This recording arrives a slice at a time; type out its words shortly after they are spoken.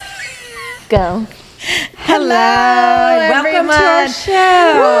Go. Hello, and welcome to our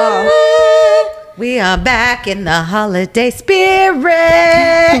show. Woo! We are back in the holiday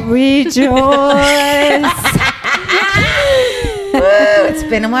spirit. Rejoice. Woo, it's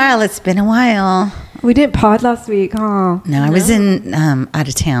been a while. It's been a while. We didn't pod last week, huh? No, I was in out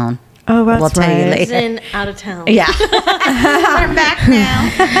of town. Oh, that's We'll tell you right. later. In out of town. Yeah. We're back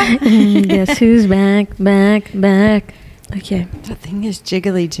now. Guess who's back? Okay. That thing is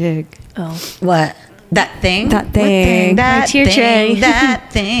jiggly jig. Oh. What? That thing? That thing. That My tier thing. tray. That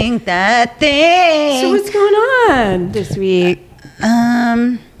thing. That thing. So what's going on this week?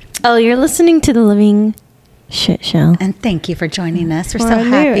 Oh, you're listening to the Living Shit Show. And thank you for joining us. We're For so a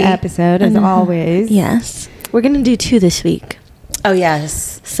happy. new episode, as always. Yes. We're going to do 2 this week. Oh,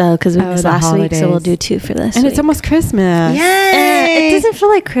 yes. So, because we missed the last week, so we'll holidays. do 2 for this And week. it's almost Christmas. Yay. It doesn't feel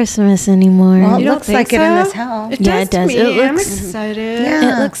like Christmas anymore. Well, You it don't looks think like it in so? this house. It Yeah, does it does. to me. It I'm looks- excited.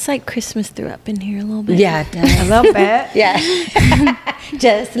 Yeah. It looks like Christmas threw up in here a little bit. Yeah, it does. A little bit. Yeah.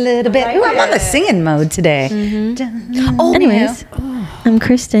 Just a little bit. Ooh, I'm on the singing mode today. Oh, anyways, I'm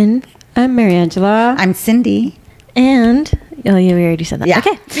Kristen. I'm Mary Angela. I'm Cindy. And, oh, yeah, we already said that. Yeah.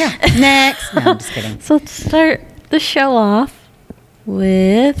 Okay. Yeah. Next. No, I'm just kidding. So let's start the show off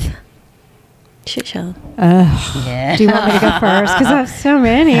with Shit Show. Yeah. Do you want me to go first? Because I have so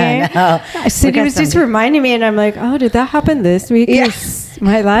many. I know. Cindy We got was just some- reminding me, and I'm like, oh, did that happen this week? Yeah. It's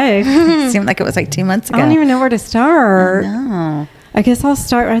my life. Seemed like it was like 2 months ago. I don't even know where to start. No. I guess I'll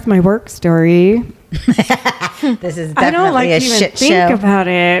start with my work story. This is I don't like definitely a to even shit think show. about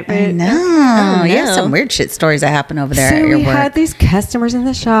it. But I know. Oh, You have no. some weird shit stories that happen over there So at your we work. had these customers in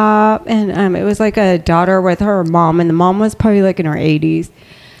the shop, and it was like a daughter with her mom, and the mom was probably like in her 80s.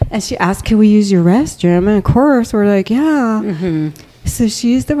 And she asked, can we use your restroom? And of course, we're like, yeah. Mm-hmm. So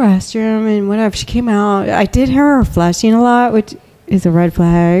she used the restroom, and whatever. She came out. I did hear her flushing a lot, which is a red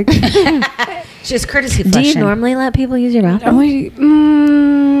flag. Just courtesy Do you flushing. normally let people use your bathroom?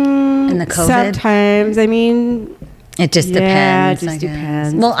 In the COVID? Sometimes. I mean, It just Yeah, depends. it I just guess.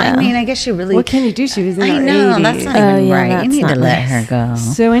 depends. Well, I Yeah. mean, I guess you really. what can you do? She was in I her know. 80s. That's not Oh, even yeah, right. You that's need to not let nice. her go.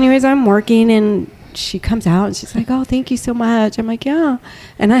 So anyways, I'm working, and she comes out, and she's like, oh, thank you so much. I'm like, yeah.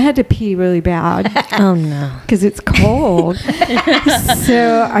 And I had to pee really bad. Oh, no. Because it's cold.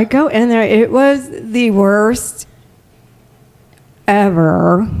 So I go in there. It was the worst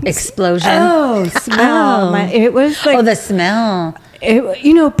ever. Explosion. Oh, smell. Oh. It was like, Oh, the smell.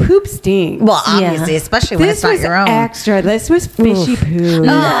 poop stinks. Well, obviously, especially when this it's not was your own. extra. This was fishy poo.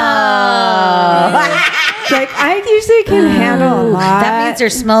 Oh. Like, I usually can handle a lot. That means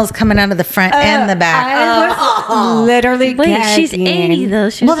there's smells coming out of the front and the back. I was literally Wait, she's gagging. 80, though.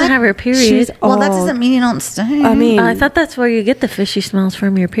 She Well, doesn't have her period. she's Well, that old. doesn't mean you don't stink. I mean, I thought that's where you get the fishy smells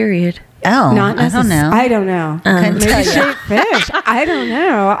from your period. oh, not I don't know. I don't know. Couldn't tell Maybe you. straight fish. I don't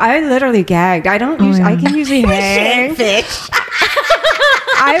know. I literally gagged. I don't. I can usually hang. Fish.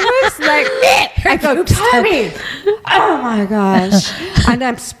 I was like, I go, Tommy. Oh my gosh! And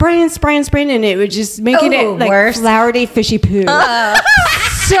I'm spraying, and it was just making Oh, it like worse. floury, fishy poo.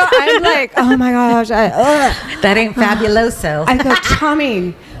 So I'm like, oh my gosh! That ain't fabuloso. I go,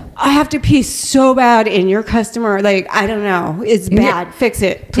 Tommy, I have to pee so bad, and your customer, like, I don't know, it's bad. Fix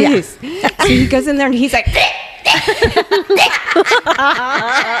it, please. So he goes in there, and he's like,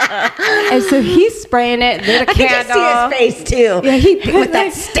 and so he's spraying it, lit a I can candle. see his face too. Yeah, he put with that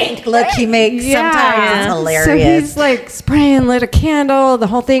like- stink look he makes Yeah. sometimes. It's So hilarious. he's like spraying, lit a candle, the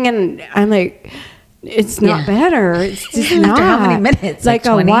whole thing, and I'm like, it's not Yeah. better. It's just not. After how many minutes? Like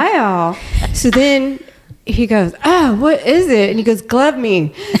Like a 20? while. So then he goes, oh, what is it? And he goes, glove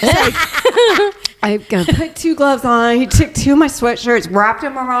me. So I'm going to put 2 gloves on. He took 2 of my sweatshirts, wrapped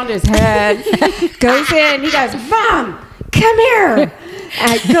them around his head, goes in. He goes, Mom, come here. And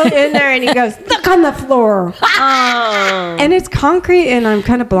I go in there, and he goes, look on the floor. Oh. And it's concrete, and I'm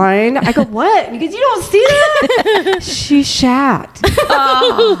kind of blind. I go, what? And he goes, you don't see that? She shat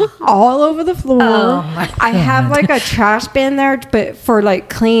all over the floor. Oh, my I have like a trash bin there, but for like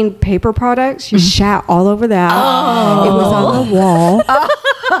clean paper products, she shat all over that. It was on the wall.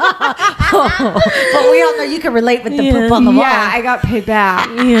 But we all know you can relate with the poop on the wall. Yeah, I got paid back.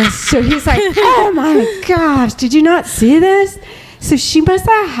 Yeah. So he's like, oh my gosh, did you not see this? So she must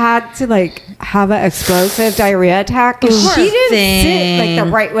have had to like have an explosive diarrhea attack. 'Cause Poor she didn't sit thing. like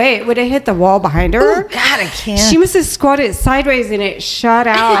the right way. It would have hit the wall behind her. Oh, God, I can't. She must have squatted sideways and it shot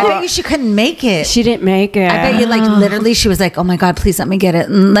out. I bet you she couldn't make it. She didn't make it. I bet you, like, literally, she was like, oh my God, please let me get it.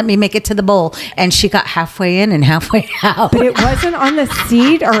 And let me make it to the bowl. And she got halfway in and halfway out. But it wasn't on the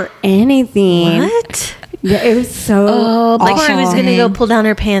seat or anything. What? Yeah, it was so Like she was awful. going to go pull down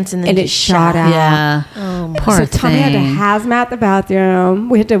her pants and then And it just shot out. Yeah. Oh, my Poor So Tommy had to thing. hazmat the bathroom.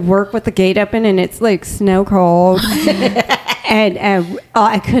 We had to work with the gate open, and it's like snow cold. and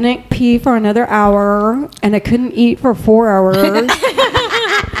I couldn't pee for another hour, and I couldn't eat for 4 hours.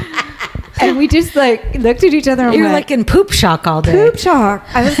 And we just like looked at each other and You're went, like in poop shock all day. poop shock.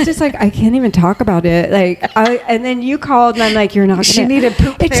 I was just like, I can't even talk about it. Like, and then you called, and I'm like, you're not gonna. She needed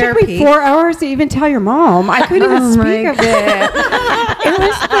poop It took therapy. me 4 hours to even tell your mom. I couldn't even speak of it. It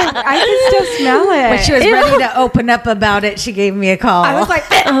was like, I could still smell it. When she was ready to open up about it, she gave me a call. I was like,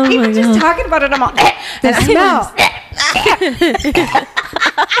 Oh my even just God. talking about it, I'm all, the smell.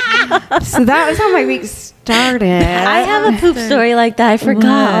 So that was how my week started. I have a poop story like that. I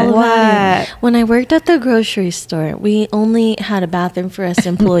forgot all about it. What? When I worked at the grocery store, we only had a bathroom for us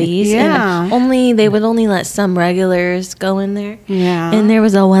employees. Yeah. And they would only let some regulars go in there. Yeah. And there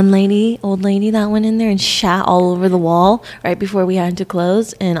was a old lady that went in there and shat all over the wall right before we had to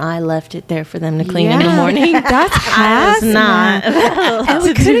close. And I left it there for them to clean in the Yeah. morning. That's I was not. And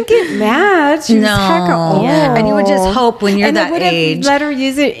we couldn't get mad. She was hecka old. Yeah. And you would just hope when you're and that they would've age. let her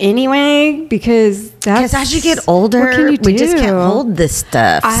use it anyway because that's Because as you get what older, can you we just do? can't hold this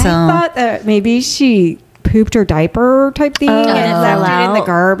stuff. I so thought that maybe she pooped her diaper type thing and fell left it in the out.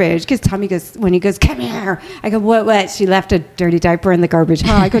 garbage. Because Tommy goes, when he goes, come here. I go, what? She left a dirty diaper in the garbage.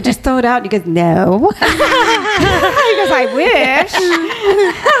 Huh? I go, just throw it out. And he goes, no. He goes, I wish.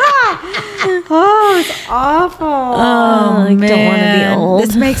 Oh, it's awful. I don't want to be old.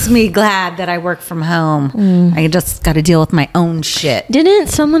 This makes me glad that I work from home. I just got to deal with my own shit. Didn't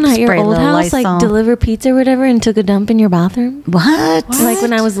someone at your Spray a old little house Lysol. like deliver pizza or whatever and took a dump in your bathroom? What? Like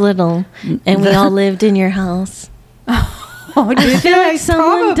when I was little and we all lived in your house. Oh, did I feel like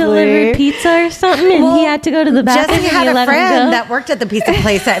someone delivered pizza or something and he had to go to the bathroom Jesse and had you a let him friend go. that worked at the pizza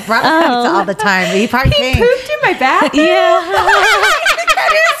place that brought us pizza all the time. He probably He came. pooped in my bathroom?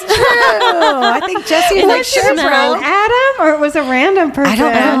 That is true. I think Jesse was like, Was sure, it bro. from Adam or it was a random person? I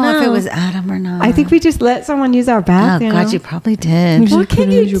don't know if it know. was Adam or not. I think we just let someone use our Oh, bathroom. God, you probably did. What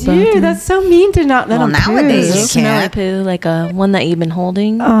can you do? That's so mean to not let Well, them nowadays poop. you Smelly can't. poo, like a one that you've been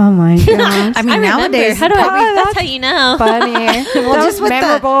holding. Oh my gosh. I mean, I remember. nowadays, How do I? Oh, That's how you know. funny. Well, that just was with the-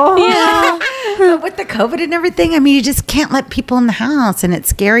 memorable. Yeah. But with the COVID and everything, I mean, you just can't let people in the house, and it's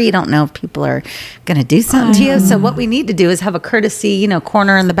scary. You don't know if people are going to do something to you. So what we need to do is have a courtesy,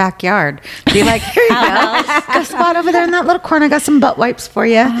 corner in the backyard. Be like, here you go, go spot over there in that little corner. I got some butt wipes for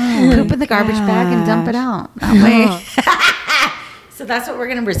you. Poop in the garbage bag and dump it out. That way. So that's what we're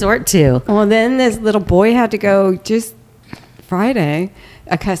going to resort to. Well, then this little boy had to go just Friday,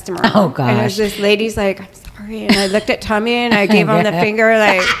 a customer. Oh, And it gosh. was this lady's like, I'm sorry. And I looked at Tommy and I gave him the finger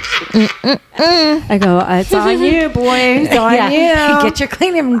like, I go, it's on you, boy. It's on you. Get your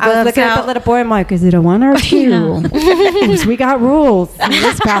cleaning I was gloves looking at the out. little boy. I'm like, is it a one or a two? Because we got rules in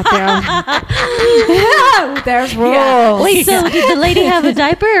this bathroom. Yeah, there's rules. Wait, so did the lady have a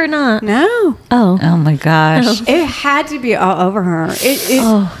diaper or not? No, Oh. Oh, my gosh. it had to be all over her.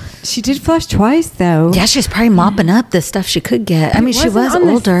 She did flush twice though. Yeah, she's probably mopping up the stuff she could get. I mean, she was Wasn't on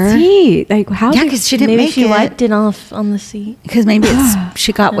the older. seat. Like how? Yeah, did- because she didn't Maybe make she it. wiped it off on the seat. Because maybe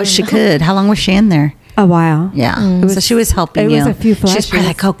she got what she could. How long was she in there? a while. Yeah. So she was helping it you. was a few She's probably flushes.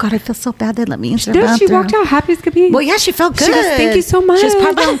 like, oh, God, I feel so bad. They let me use their No, bathroom. she walked out happy as could be. Well, yeah, she felt good. She goes, "Thank you so much." She was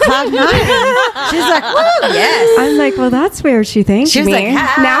probably on cloud nine. She's like, woo, yes. I'm like, well, that's where she thanked She was me. like,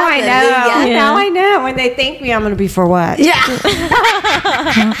 now I know. hallelujah. Now I know. When they thank me, I'm going to be for what? Yeah.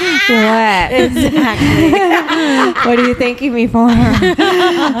 What? Exactly. What are you thanking me for?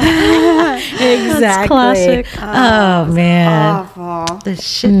 Exactly. classic. Oh, man. Awful. The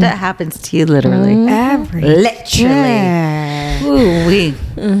shit that happens to you, literally. Every Literally. day. Ooh, we.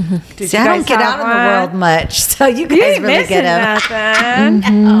 Did See, you I don't guys get have out in the one? world much, so you You guys ain't really missing get them.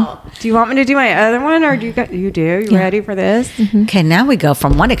 nothing. Do you want me to do my other one, or do you do? You ready for this? Okay, now we go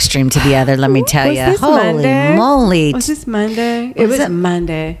from one extreme to the other. Let me tell Was you. this Holy Monday? moly! Was this Monday? It was it?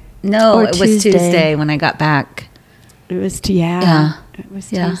 Monday. No, Or it was Tuesday. Tuesday when I got back. It was yeah. Yeah. It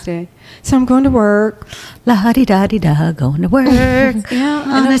was Yeah. Tuesday. So I'm going to work. La di da di da, going to work. Yeah, on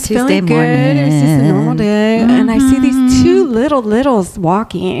and a I was feeling Tuesday good. It was just a morning. normal day, and I see these two littles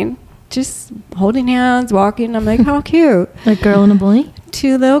walking, just holding hands, walking. I'm like, how cute! A girl and a boy?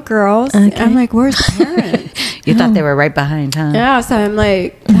 Two little girls. Okay. I'm like, where's the parents? You thought they were right behind, huh? Yeah, so I'm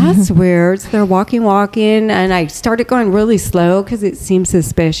like, that's weird. So they're walking, and I started going really slow because it seemed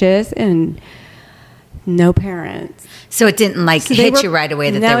suspicious. And no parents. So it didn't like So hit you right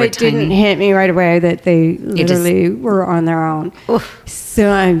away that they were it tiny. didn't hit me right away that they literally were on their own. Oof.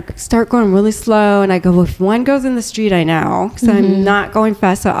 So I start going really slow, and I go, well, if one goes in the street, I know, because I'm not going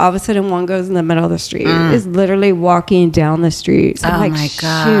fast. So all of a sudden, one goes in the middle of the street. Is literally walking down the street. So I'm Oh like, my shoot.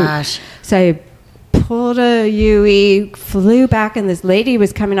 gosh. So I pulled a UE, flew back, and this lady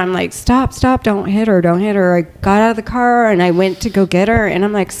was coming. I'm like, stop, don't hit her. I got out of the car, and I went to go get her, and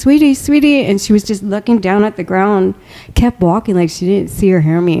I'm like, sweetie, and she was just looking down at the ground, kept walking like she didn't see or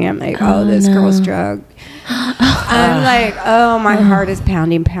hear me. I'm like, oh, this girl's drugged. I'm like, oh, my heart is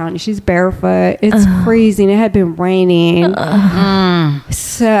pounding. She's barefoot. It's freezing. It had been raining.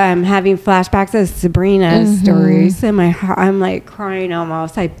 So I'm having flashbacks of Sabrina's stories. So I'm like crying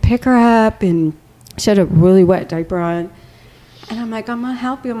almost. I pick her up and she had a really wet diaper on. And I'm like, I'm going to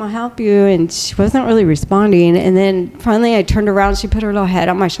help you. And she wasn't really responding. And then finally I turned around. She put her little head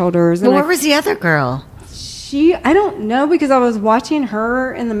on my shoulders. Well, where was the other girl? I don't know, because I was watching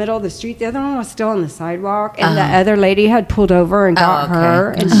her in the middle of the street. The other one was still on the sidewalk, and the other lady had pulled over and got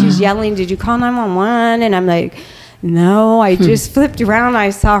her, and she was yelling, "Did you call 911?" And I'm like, no, I just flipped around. I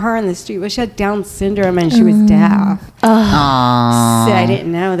saw her in the street. Well, she had Down syndrome, and she was deaf. So I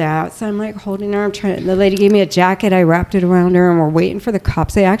didn't know that. So I'm like holding her. The lady gave me a jacket. I wrapped it around her, and we're waiting for the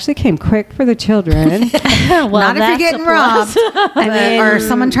cops. They actually came quick for the children. Well, Not if you're getting robbed or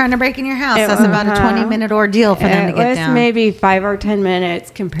someone trying to break in your house. That's about a 20-minute ordeal for them to get down. It was maybe 5 or 10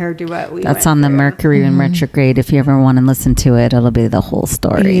 minutes compared to what we That's went on the through. Mercury in retrograde. If you ever want to listen to it, it'll be the whole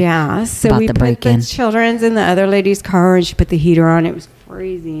story. Yeah, so about we the put break-in. the children's in the other lady's car, and she put the heater on. It was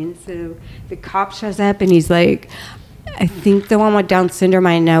freezing. So the cop shows up, and he's like, I think the one with Down syndrome,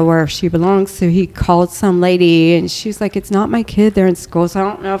 I know where she belongs. So he called some lady, and she's like, it's not my kid. They're in school, so I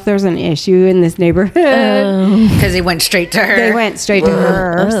don't know if there's an issue in this neighborhood. Because he went straight to her. They went straight to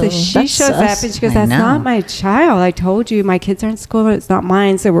her. So she that's shows sus. up, and she goes, I that's know. not my child. I told you, my kids are in school, but it's not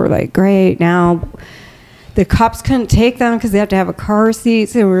mine. So we're like, great. Now the cops couldn't take them because they have to have a car seat.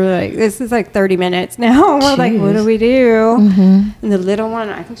 So we're like, this is like 30 minutes now. We're like, what do we do? And the little one,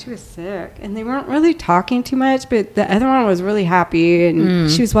 I think she was sick. And they weren't really talking too much, but the other one was really happy. And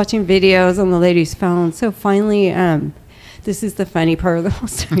she was watching videos on the lady's phone. So finally, this is the funny part of the whole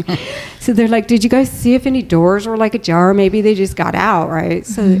story. So they're like, did you guys see if any doors were like ajar? Maybe they just got out, right?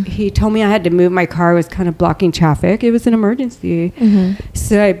 So he told me I had to move my car. I was kind of blocking traffic. It was an emergency.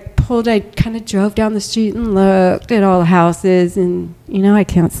 So I kind of drove down the street and looked at all the houses, and, I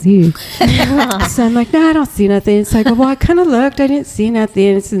can't see. So I'm like, no, I don't see nothing. It's like, well, I kind of looked. I didn't see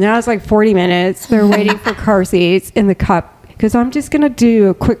nothing. So now it's like 40 minutes. They're waiting for car seats, and the cop, because I'm just going to do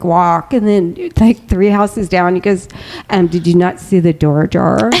a quick walk, and then like 3 houses down, he goes, did you not see the door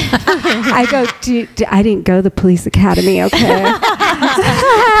ajar? I go, I didn't go to the police academy, okay?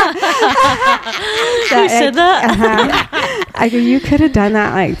 You said that? I go, you could have done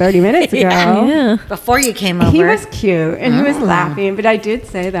that like 30 minutes ago. Yeah. Before you came over. He was cute, and he was laughing, but I did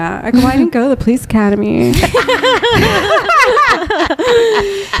say that. I go, I didn't go to the police academy.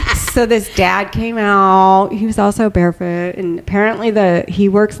 So this dad came out. He was also barefoot, and apparently he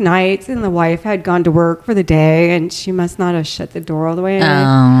works nights, and the wife had gone to work for the day, and she must not have shut the door all the way in.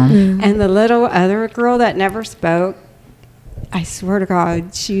 And the little other girl that never spoke, I swear to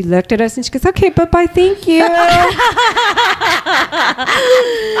God, she looked at us and she goes, okay, bye-bye, thank you. Oh,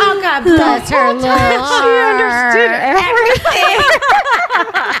 God bless her, Lord. She understood everything.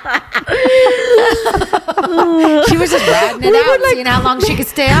 She was just riding it out, seeing how long she could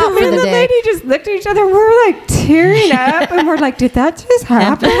stay out Me for and the the day. lady just looked at each other. We were like tearing up, and we're like, "Did that just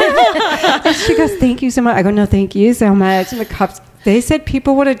happen?" And she goes, "Thank you so much." I go, "No, thank you so much." And the cops, they said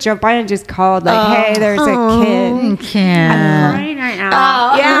people would have jumped by and just called, like, "Hey, there's a kid." I'm crying right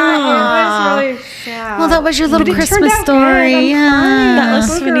now. Yeah, it was really sad. Well, that was your little But it turned Christmas out story. good. I'm Yeah. crying. That was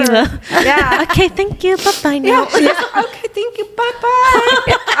sweetie though. Yeah. Okay, thank you. Bye bye now. Yeah. Okay, thank you. Bye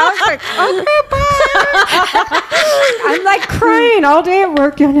bye. I was like, okay, bye. I'm like crying all day at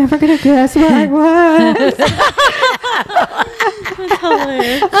work. You're never gonna guess where I was.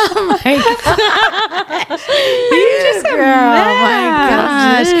 You girl. Oh, my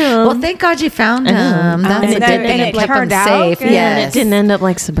gosh. Damn. Well, thank God you found him. That's And a it good did- thing. and It it kept him turned out safe. good. And Yes. it didn't end up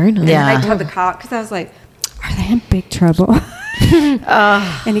like Sabrina. Yeah. And I told the cop, because I was like, are they in big trouble?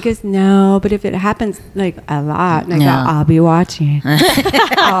 And he goes, no, but if it happens like a lot, and I Yeah. go, I'll be watching.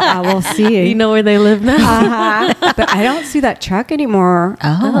 I will see. You know where they live now? But I don't see that truck anymore.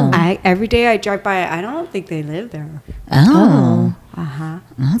 Oh. Every day I drive by, I don't think they live there. Oh. Uh-huh.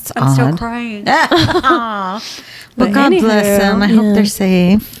 That's I'm odd. still crying. Well, But God bless anywho, them. I hope they're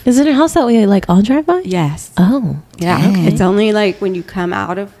safe. Is it a house that we like all drive by? Yes. Oh. Yeah. Dang. It's only like when you come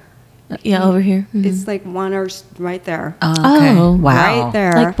out of Yeah, over here. Mhm. It's like one or right there. Oh, okay. Oh. Wow. Right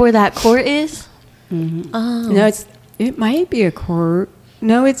there. Like where that court is? Oh. No, it might be a court.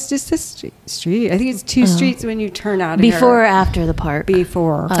 No, it's just a street. I think it's two streets when you turn out of Before or here. after the park?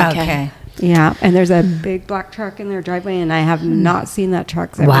 Before. Okay. Yeah, and there's a big black truck in their driveway, and I have not seen that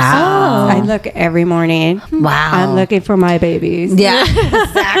truck ever Wow. since. I look every morning. Wow. I'm looking for my babies. Yeah,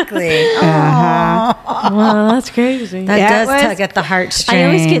 exactly. Wow, that's crazy. That Yeah, does it was- tug at the heartstrings. I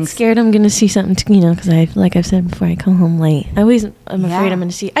always get scared I'm going to see something, because like I've said before, I come home late. I'm afraid I'm going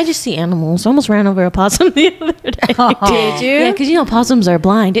to see, I just see animals. I almost ran over a possum the other day. Did you? Yeah, because possums are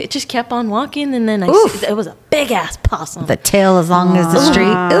blind. It just kept on walking, and then it was a big ass possum. The tail as long as the street.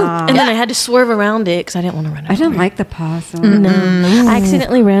 Ooh. And then I had to swerve around it because I didn't want to run over I don't it. like the possum. No, I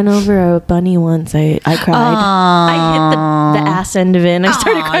accidentally ran over a bunny once. I cried. I hit the ass end of it, and I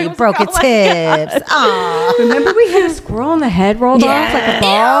started Aw, crying. you I was broke like, its "Oh my hips. God." Aw. Remember we had a squirrel and the head rolled off like a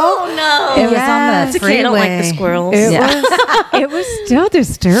ball? Oh no! It was on It's the okay. freeway. I don't like the squirrels. It was still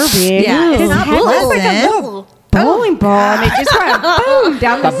disturbing. Yeah, it's His not head was like a pleasant. little bowling ball, and it just went boom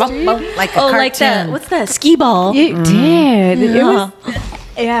down the street. Like a Oh, cartoon. like that. What's that? Skee ball. It did. It Yeah. was.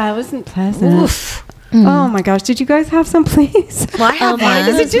 Yeah, it wasn't pleasant. Oh my gosh! Did you guys have some, please? Well, I have one.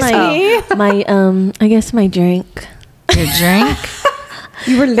 Is it just me? my I guess my drink. Your drink?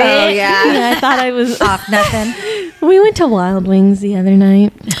 You were late. Oh, yeah. Yeah, I thought I was Off nothing. We went to Wild Wings the other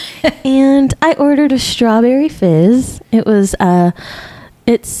night, and I ordered a strawberry fizz. It was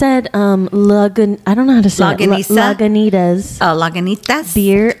it said I don't know how to say Lagunisa? Lagunitas Oh, Lagunitas?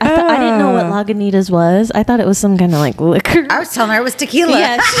 beer. I didn't know what Lagunitas was. I thought it was some kind of like liquor. I was telling her it was tequila.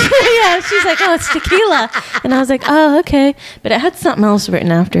 Yeah, she's like, oh, it's tequila, and I was like, oh, okay, but it had something else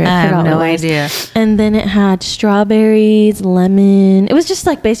written after it. I have forgot no what it was. idea. And then it had strawberries, lemon. It was just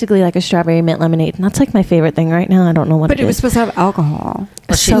like basically like a strawberry mint lemonade, and that's like my favorite thing right now. I don't know what But it was is. supposed to have alcohol.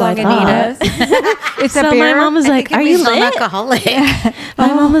 So I thought. It's So a beer. my mom was like, "Are you lit?" non-alcoholic? My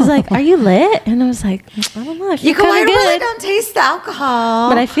mom was like, "Are you lit?" And I was like, "I don't know. I feel You go, I kinda really good, don't taste the alcohol.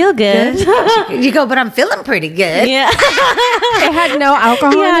 but I feel good." You go, but I'm feeling pretty good. Yeah, It had no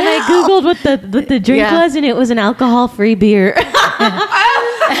alcohol. yeah. in And it? I googled what the drink Yeah. was, and it was an alcohol-free beer.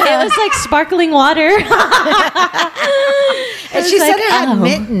 It was like sparkling water. And she said it had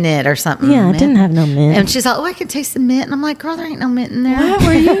mint in it or something. Yeah, it Mint. didn't have no mint. And she's like, oh, I can taste the mint. And I'm like, girl, there ain't no mint in there. What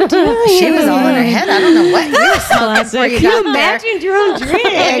were you doing? She was all in her head. I don't know what you were smoking before you You got there. imagined your own drink.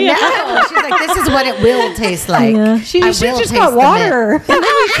 I know. She's like, this is what it will taste like. Yeah. You I should will just taste got the mint. water.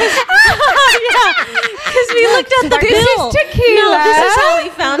 Because we looked at the This is bill. tequila. No, this is how we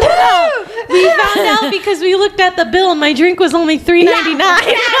found out. We found out because we looked at the bill, and my drink was only $3.99. Yeah, I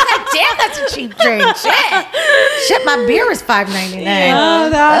was like, damn, that's a cheap drink. Shit, my beer was $5.99. Oh,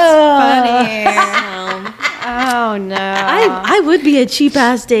 that's funny. Oh no. I would be a cheap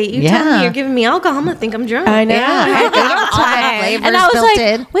ass date. You tell Yeah. me you're giving me alcohol, I'm gonna think I'm drunk. I know. Yeah, all the flavors And I was built like,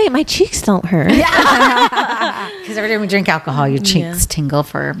 in. wait, my cheeks don't hurt. Because every time we drink alcohol, your cheeks tingle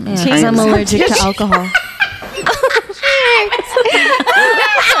for Because I'm allergic to alcohol.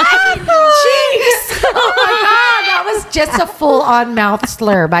 cheeks. Oh my god, that was just a full-on mouth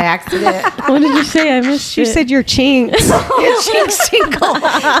slur by accident. What did you say? I missed She it. said your chinks. Your cheeks tingle.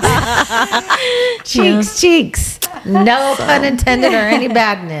 Cheeks. No pun intended or any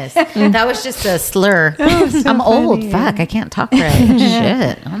badness. That was just a slur. I'm old. Fuck, I can't talk right.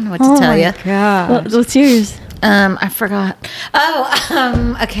 Shit, I don't know what to tell you. God. What's yours? I forgot.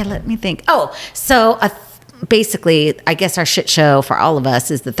 Okay, let me think. Oh, so basically, I guess our shit show for all of us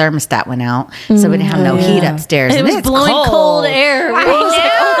is the thermostat went out, so we didn't have no heat upstairs. It and was it's blowing cold air. I know.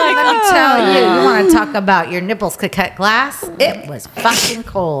 Let me tell you, you want to talk about your nipples could cut glass? It was fucking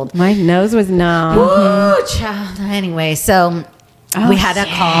cold. My nose was numb. Woo, child. Anyway, so we had to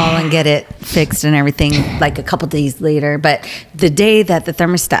call and get it fixed and everything like a couple days later. But the day that the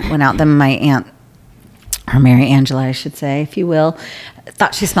thermostat went out, then my aunt, or Mary Angela, I should say, if you will,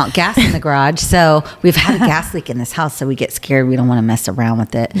 thought she smelled gas in the garage. So we've had a gas leak in this house, so we get scared. We don't want to mess around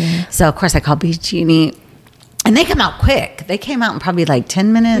with it. So, of course, I called BG&E. And they come out quick. They came out in probably like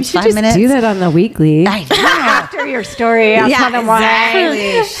 10 minutes, We should 5 just minutes. do that on the weekly. I know. After your story, I'll tell them why.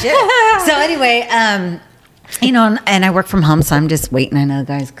 exactly. Shit. So anyway, you know, and I work from home, so I'm just waiting. I know the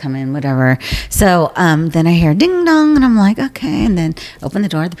guys come in, whatever. So then I hear ding dong, and I'm like, okay. And then open the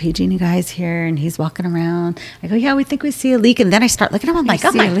door, the PG&E guy's here, and he's walking around. I go, yeah, we think we see a leak. And then I start looking at him. I'm like,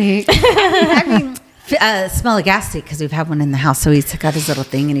 oh my. I mean, smell a gas leak because we've had one in the house. So he's got his little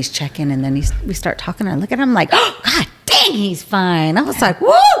thing and he's checking, and then we start talking. And I look at him like, oh God dang, he's fine. I was like, woo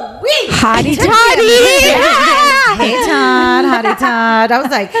wee, Hotty Took me a toddy. minute. Hey, Todd, howdy, Todd. I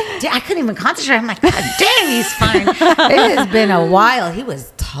was like, I couldn't even concentrate. I'm like, God dang, he's fine. It has been a while. He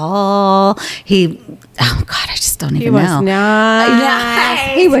was tall. Oh God, I just don't even know. He was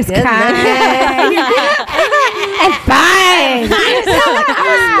nice. He was kind and fine.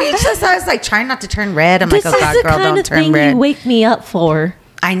 I was speechless. I was like trying not to turn red. I'm This like, oh is God, the girl, kind don't of turn thing red. you wake me up for.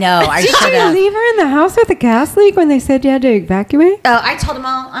 I know. I Did should you have. leave her in the house with a gas leak when they said you had to evacuate? Oh, I told him,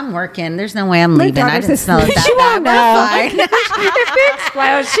 I'm working. There's no way I'm leaving. I daughter's didn't smell it asleep. that She won't bad. know. If they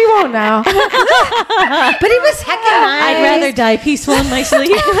explode, she won't know. But he was heckin' nice. I'd rather die peaceful in my sleep.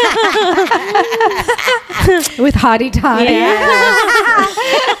 With hottie toddy.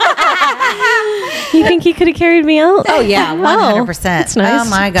 You think he could have carried me out? Oh yeah, 100%. That's nice. Oh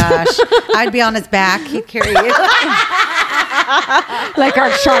my gosh, I'd be on his back. He'd carry you. Like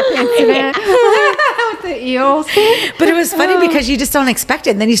our shark incident with the eels. But it was funny because you just don't expect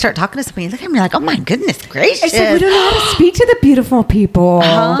it, and then you start talking to somebody. You look at me like, oh my goodness gracious. It's like we don't know how to speak to the beautiful people.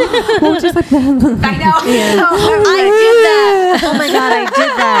 We're just like, I know. I did that. Oh my God, I did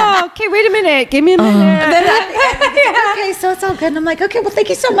that. Oh, okay, wait a minute. Give me a minute. Okay, so it's all good. And I'm like, okay, well, thank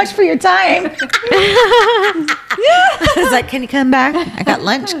you so much for your time. I was like, can you come back? I got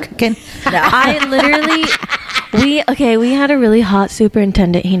lunch cooking. No. I literally, we had a really hot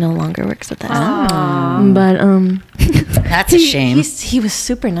superintendent. He no longer works with us. But That's a shame. he was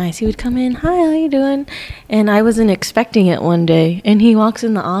super nice. He would come in, hi, how you doing? And I wasn't expecting it one day. And he walks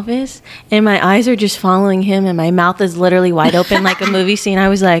in the office, and my eyes are just following him, and my mouth is literally wide open like a movie scene. I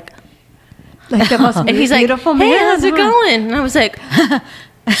was like the most and he's like, beautiful hey, man. how's it going? And I was like,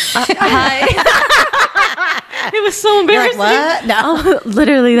 hi. It was so You're embarrassing. like, what? No. Oh,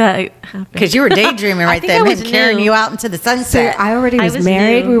 literally that happened. Because you were daydreaming right think there, I and was carrying new. you out into the So sunset. I already I was, was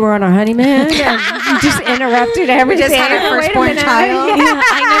married. new. We were on our honeymoon. And you just interrupted everything. just had our Wait a firstborn minute. child. Yeah,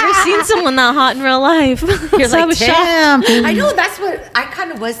 I never seen someone that hot in real life. You're So I like, was shocked. damn. I know that's what I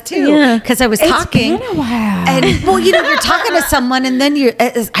kind of was too. Yeah. Because I was It's talking. been a while. And well, you're talking to someone, and then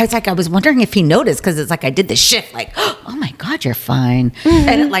I was wondering if he noticed, because it's like I did the shift, like, oh my God, you're fine,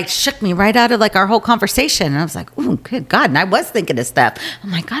 and it like shook me right out of like our whole conversation. And I was like, oh, good God! And I was thinking of stuff. Oh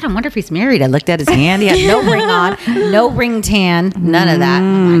my God, I wonder if he's married. I looked at his hand; he had no ring on, no ring tan, none of that.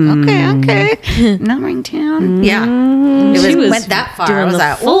 I'm like, okay, no ring tan. Yeah, She was went that far. I doing was the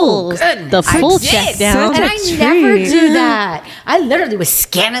like, full- oh, goodness. the full I did. check down. and Such I a never treat. do that. I literally was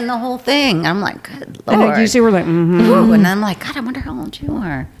scanning the whole thing. I'm like, good Lord. And then usually we're like, Ooh, and I'm like, God, I wonder how old you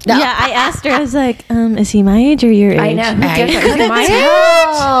are. No. Yeah, I asked her. I was like, is he my age or your age? I know. I couldn't My tell.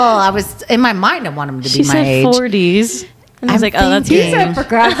 I was in my mind. I want him to She be my said age. 40s. And I was I'm like, oh, that's thinking- you said for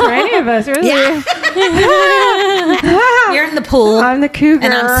God for any of us, really. Yeah. You're in the pool, I'm the cougar.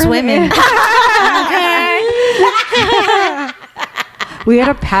 and I'm swimming. We had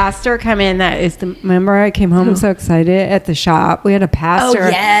a pastor come in remember I came home so excited at the shop. We had a Oh pastor.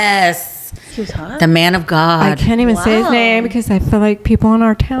 yes, He was hot. the man of God. I can't even say his Wow. name because I feel like people in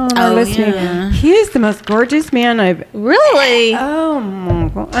our town are Oh, listening. yeah. He is the most gorgeous man I've. Really? Oh my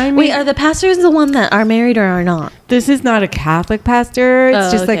God! I mean, Wait, are the pastors the one that are married or are not? this is not a Catholic pastor. It's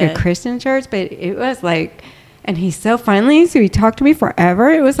Oh, just like a okay. Christian church, but it was like, and he's so friendly. So he talked to me forever.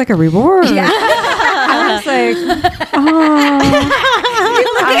 It was like a reward. Yeah. I was like, oh, You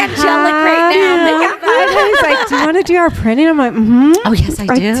look angelic right now. And he's like, do you want to do our printing? I'm like, mm-hmm. Oh yes, I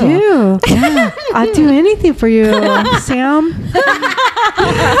do. I do. Yeah. I'd do anything for you, Sam.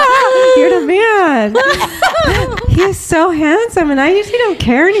 You're the man. He is so handsome, and I usually don't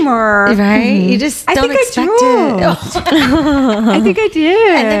care anymore. Right? You just I don't think I expect do. it. Oh. I think I did.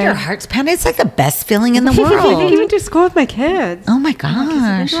 And then your heart's pounding. It's like the best feeling in the I think world. you went to school with my kids. Oh my Come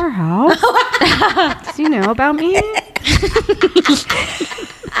gosh. to our house. Do you know about me?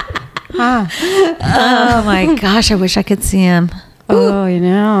 Huh. Oh my gosh, I wish I could see him. Oh, you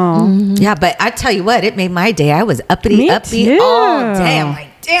know. Yeah, but I tell you what, it made my day. I was uppity Me too. all day. I'm like,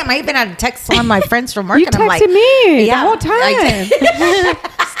 damn, I even had to text one of my friends from work. You and I'm like, texted me yeah, the whole time. I did.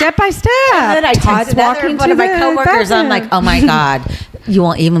 Step by step. And then I Todd's texted another walking one to of my the coworkers. I'm like, bathroom. oh my God, you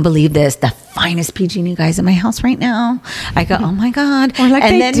won't even believe this. The finest PG&E guys in my house right now. I go, oh my God. We're like,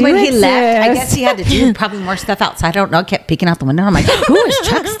 and they then do when he left, I exist. guess he had to do probably more stuff outside. I don't know. I kept peeking out the window. I'm like, who is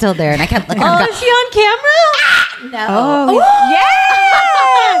Chuck still there? And I kept looking. Oh, is he on camera? No. Oh,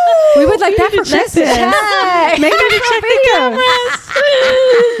 yeah. We would like that for Let's Christmas. check. Make it a video.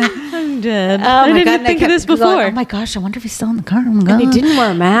 I'm dead. Oh I my didn't God, even and think of kept this going, before. oh my gosh, I wonder if he's still in the car. Oh my God. And he didn't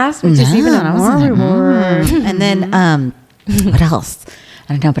wear a mask, which is even No, I was more like, reward. And then what else?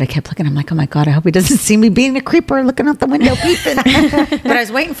 I don't know, but I kept looking. I'm like, oh my God, I hope he doesn't see me being a creeper looking out the window peeping. But I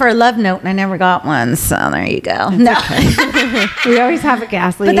was waiting for a love note and I never got one. So there you go. No. We always have a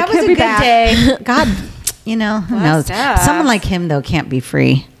gas leak. But that was He'll a be good back. day. God, you know, who Well, knows? that sucks. Someone like him though can't be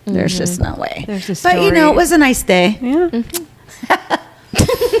free. There's just no way. There's a But you know, it story. was a nice day. Yeah.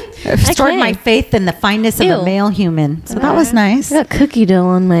 Restored Okay. my faith in the fineness of Ew. a male human. So that was nice. I got cookie dough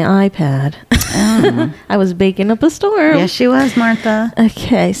on my iPad. I was baking up a storm. Yes, she was, Martha.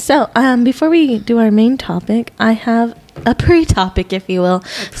 Okay, so before we do our main topic, I have a pre-topic, if you will.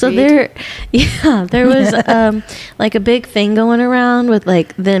 So there was like a big thing going around with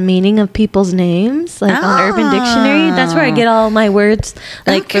like the meaning of people's names, like on Urban Dictionary. That's where I get all my words,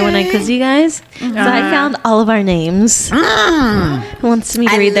 like for when I Okay. quiz you guys. So I found all of our names. Who wants me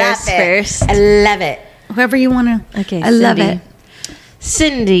to read theirs first? I love it. Whoever you want to. Okay, I love Cindy. it.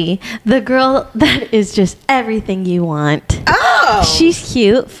 Cindy, the girl that is just everything you want. Oh, She's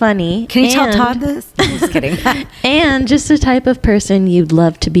cute, funny. can you tell and- Todd this? Just kidding. And just the type of person you'd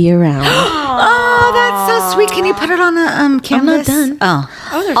love to be around. Oh, that's so sweet. Can you put it on a canvas? done.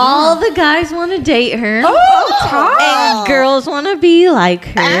 Oh, All the guys want to date her. Todd. And girls want to be like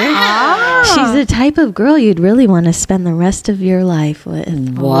her. She's the type of girl you'd really want to spend the rest of your life with.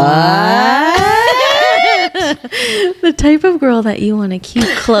 what? The type of girl that you want to keep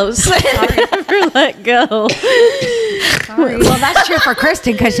close and never let go. Well, that's true for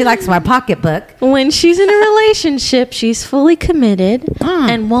Kristen because she likes my pocketbook. When she's in a relationship, she's fully committed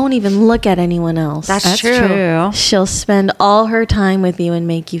and won't even look at anyone else. That's true. She'll spend all her time with you and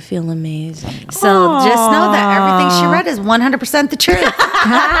make you feel amazing. So just know that everything she read is 100% the truth.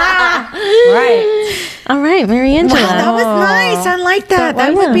 Right. All right, Mary Angela. Wow, that was nice. I like that.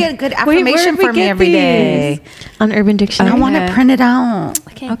 That would be a good Wait, where affirmation did we for me get every day. On Urban Dictionary. I want to print it out.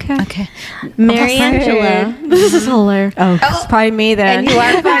 Okay. Okay. Mary Okay. Angela. This is hilarious. Oh, it's probably me then. And you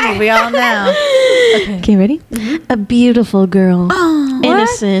are funny. We all know. Okay, ready? A beautiful girl. Oh,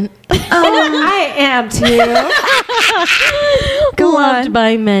 Innocent. I am too. Go Loved on.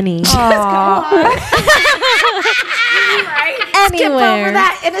 by many. skip over Anywhere.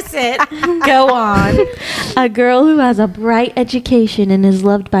 that innocent. Go on. A girl who has a bright education and is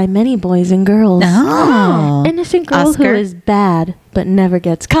loved by many boys and girls. Oh. Innocent girl Oscar? who is bad but never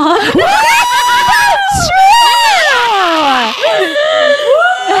gets caught.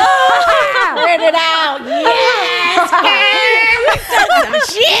 Print it out. Yes.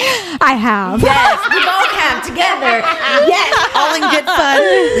 I have. Yes, we both have together. Yes, all in good fun.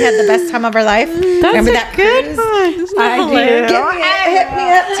 We had the best time of our life. Remember that cruise? I do. Hit me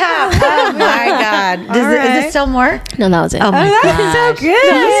up top. Oh my God. Is it still more? No, that was it. Oh my That's so gosh.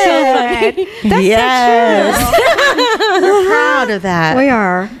 good. That's Yes. We're proud of that. We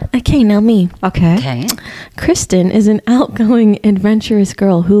are. Okay, now me. Okay. Okay. Kristen is an outgoing, adventurous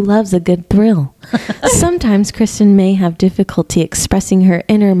girl who loves a good thrill. Sometimes Kristen may have difficulty expressing her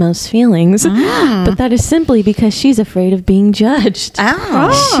innermost feelings, but that is simply because she's afraid of being judged.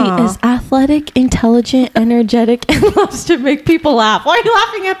 Oh. She is athletic, intelligent, energetic, and loves to make people laugh. Why are you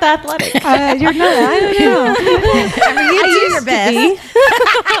laughing at the athletic? You're not. I don't know. I mean, you do your best.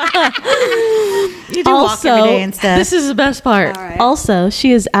 You do walk Also, every day and stuff. this is the best part. All right. Also,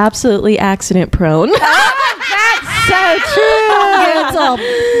 she is absolutely accident prone. So true.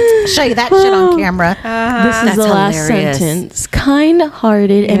 Show you that shit on camera. This is That's the last hilarious. sentence.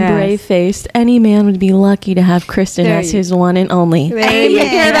 Kind-hearted and Yes. brave-faced, any man would be lucky to have Kristen There as you- his one and only. There you you go.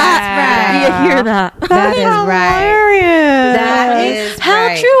 hear that? You hear that? That is right. Hilarious. That is How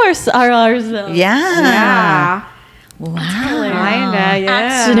right. true are ours, though? Yeah. Yeah. Wow. Kinda, yeah.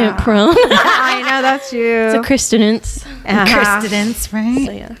 Accident prone. I know that's you. It's a Christenance. Kristens, So,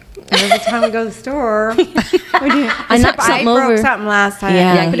 right? yeah. Every time we go to the store, we do. I knocked I something broke over. something last time.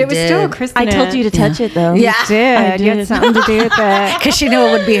 Yeah, but you it was still a did. Kristen. I told you to touch it, though. Yeah. You did. I You had did. something to do with it. Because she knew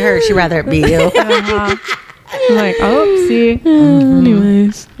it would be her. She'd rather it be you. I'm like, oopsie.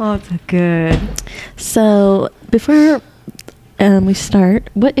 Anyways. Oh, it's good. So, before we start,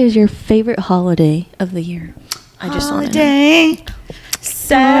 what is your favorite holiday of the year? I just want to know. Holiday.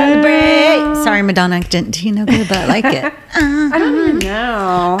 Celebrate. Sorry, Madonna. I didn't do you no good, but I like it. I don't even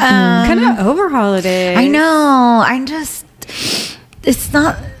know. Kind of over holiday. I know. I'm just. It's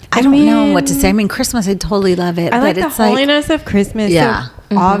not. I don't know what to say. I mean, Christmas, I totally love it. I but like the it's like, holiness of Christmas. Yeah.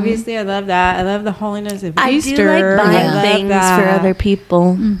 So obviously, I love that. I love the holiness of I Easter. do like I buying love things that. for other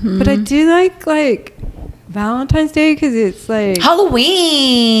people. But I do like Valentine's Day because it's like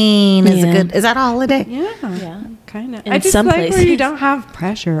Halloween is a Yeah. good. Is that a holiday? Yeah. kind of. In I just some like where places. you don't have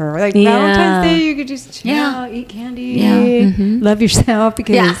pressure. Like Yeah. Valentine's Day, you could just chill, Yeah. eat candy, Yeah. love yourself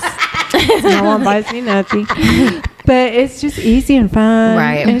because no one buys me nothing. But it's just easy and fun,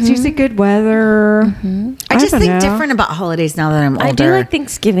 Right. And it's usually good weather. I just don't think know. different about holidays now that I'm older. I do like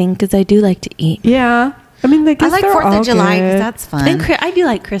Thanksgiving because I do like to eat. Yeah, I mean, I like 4th of July because that's fun. And I do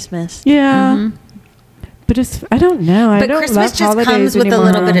like Christmas. yeah. But I don't know. I But don't Christmas love just holidays comes with a little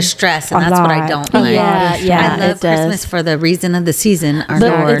anymore. bit of stress, and A that's what I lot. don't A like. Yeah, lot. yeah. I love it does. Christmas for the reason of the season, our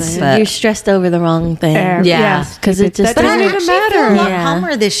But Lord. it's, But you're stressed over the wrong thing. Yes, 'Cause it just that doesn't doesn't even I feel a matter. lot Yeah.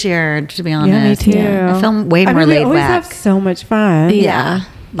 calmer this year, to be honest. Yeah, me too. I feel way more we laid always back. have so much fun. Yeah.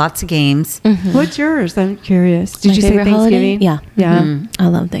 Lots of games. What's yours? I'm curious. Did My you say favorite holiday? Thanksgiving? Yeah. Yeah. I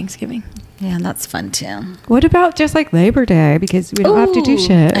love Thanksgiving. Yeah, that's fun too. What about just like Labor Day? Because we don't have to do Ooh,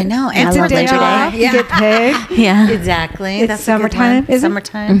 shit. I know. I And love it's a day Labor Day. off. You Yeah. get paid. Yeah. Exactly. It's That's a good summertime, one. is it?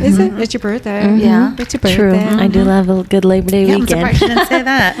 Summertime. Is it? It's your birthday. Yeah. It's your birthday. True. I do love a good Labor Day Yeah, I'm weekend. surprised you didn't say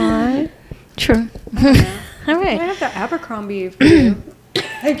that. Alright. True. All I right. have the Abercrombie for you.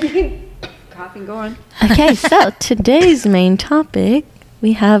 I keep coughing. Go on. Okay, so today's main topic,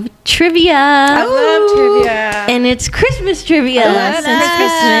 we have trivia. I love trivia. And it's Christmas trivia. love Since that.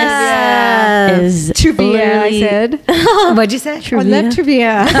 Christmas is Trivia, I literally- said. What'd you say? I love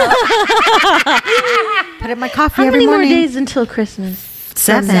trivia. Put in my coffee How every many more morning. days until Christmas?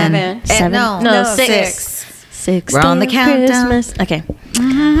 7. Seven. Seven? No, No, 6. 6 We're on the days of countdown. Christmas. Okay. So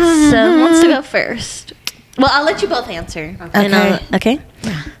who wants to go first? Well, I'll let you both answer. Okay. Okay.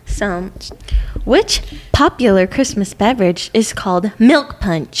 So, which popular Christmas beverage is called milk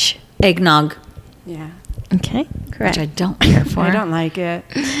punch? Eggnog, Yeah. Okay, correct. which I don't care for. I don't like it.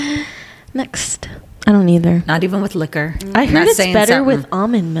 Next. I don't either. Not even with liquor. I heard Not it's saying better something. with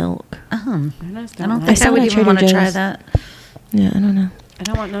almond milk. I I don't don't think saw I it would at even Trader want to try Joe's. that. Yeah, I don't know. I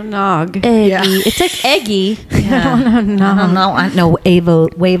don't want no nog. Eggy. Yeah. It's like eggy. Yeah. I don't know. I know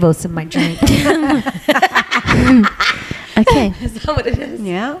Huevos in my drink. Okay. Is that what it is?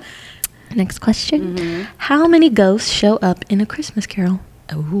 Yeah. Next question. How many ghosts show up in A Christmas Carol?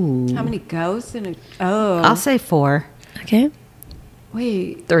 Ooh. How many ghosts in a? Oh, I'll say 4. Okay.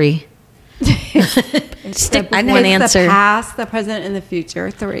 wait. 3. Stick The- with one it's answer. The past, the present, and the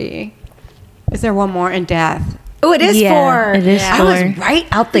future. 3. Is there one more in death? Oh, it is Yeah, 4. it is I 4. was right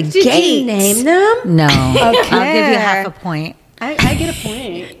out the Did gate. you name them? No. I'll give you Okay. half a point. I get a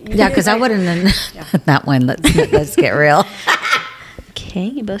point. Yeah, because I wouldn't have that one. Let's get real. Okay,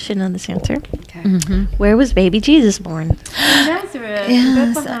 you both should know this answer. Okay. Where was baby Jesus born? Nazareth.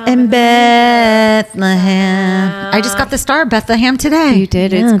 Yes, Bethlehem. in Bethlehem. I just got the star of Bethlehem today. You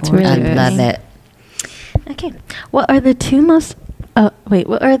did. Yeah, It's it's really I gorgeous. love it. Okay. What are the two most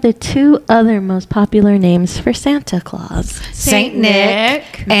what are the 2 other most popular names for Santa Claus? Saint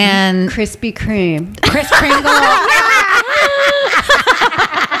Nick and Krispy Kreme. Kris Kringle.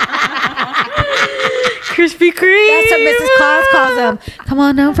 Krispy Kreme. That's what Mrs. Claus calls them. Come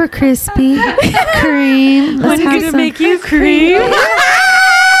on over, Krispy Kreme. Let's have some you cream?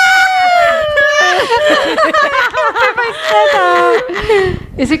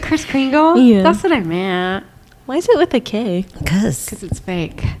 Is it Kris Kringle? Yeah. That's what I meant. Why is it with a K? Because Because it's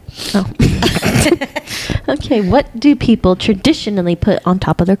fake. Oh. Okay, what do people traditionally put on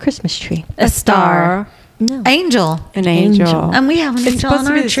top of their Christmas tree? a star. No. Angel. An angel. And we have an It's angel supposed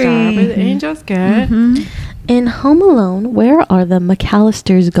on to be our the star, but tree. the angel's good. In Home Alone, where are the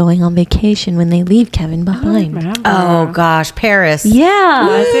McAllisters going on vacation when they leave Kevin behind? Oh gosh, Paris. Yeah.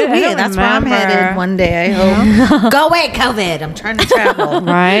 I Yeah, don't that's where I'm remember. headed one day. I hope. Go away, COVID. I'm trying to travel.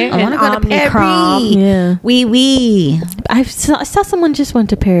 Right? I want to go to Omicron. Paris. Yeah. Wee. I saw someone just went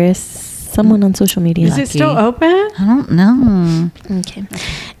to Paris. Someone on social media. Is it still open? I don't know. Okay.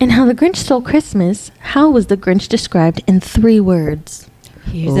 And How the Grinch Stole Christmas. How was the Grinch described in 3 words?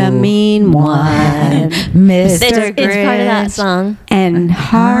 He's a mean one. Mr. It's part of that Grinch. song. And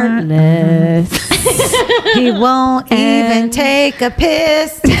heartless. He won't even And- take a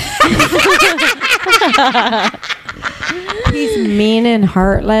piss. He's mean and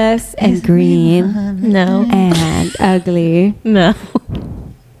heartless and green No. and ugly. No.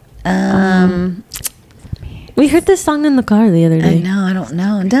 Um, We heard this song in the car the other I day. know, I don't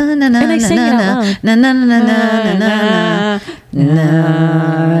know. Da, na, na, And I na, sang it na, out na, loud. na, na, na, na, na,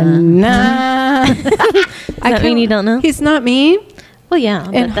 na, na. Does that mean you don't know? He's not mean. Well, yeah.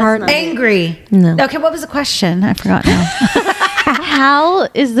 but And that's heart- not- Angry. No. Okay, what was the question? I forgot now. How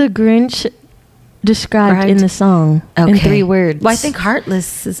is the Grinch described in the song in 3 words? Well, I think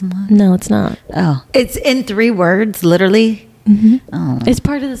heartless is one. No, it's not. Oh, it's in 3 words, literally. Oh, It's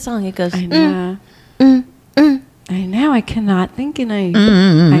part of the song. It goes. I know. I know. I cannot think, and I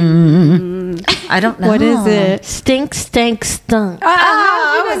I don't know. What is it? Stink, stank, stunk. Oh,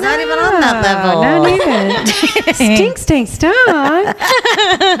 I was not even on that level. Not even. Stink, stink, stunk.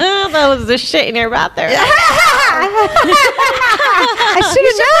 That was the shit in your mouth there. I should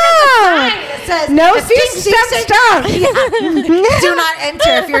have known. It says No stink. Do not enter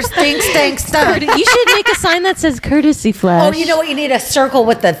if you're stink, stunk. You should make a sign that says courtesy flash. Oh, you know what? You need a circle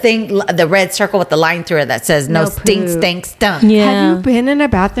with the thing, the red circle with the line through it that says no, No stink, poop. stink, stunk. Yeah. Have you been in a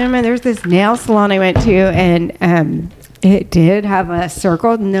bathroom and there's this nail salon I went to and it did have a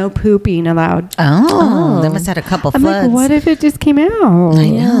circle, no pooping allowed. Oh, they must have had a couple I'm floods. like, what if it just came out? I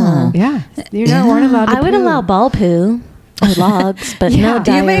know. Yeah, you know, weren't allowed to I would poo. allow ball poo or logs, but Yeah.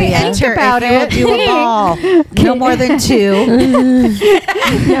 no You may diarrhea. enter about if you it. will do a ball. No more than 2.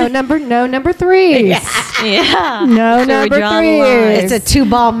 No number 3. Yeah. No So we number draw the 3. line. It's a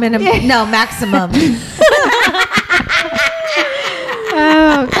 2-ball minimum. No, maximum.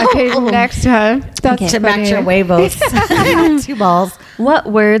 Oh, okay. Next time. That's To match your funny. huevos. 2 balls. What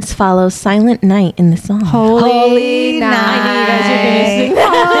words follow Silent Night in the song? Holy night. I knew you guys were gonna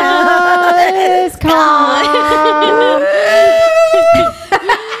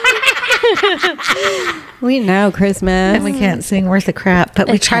sing. We know Christmas. And we can't sing worth a crap, but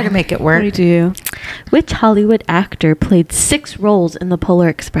we try to make it work. We do. Which Hollywood actor played 6 roles in the Polar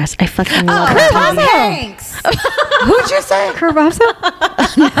Express? I fucking love that Tom movie. Hanks. Who'd you say? Kurt Russell?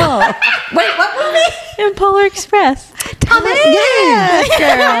 No. Wait, what movie? In Polar Express. Tom Hanks. Yes,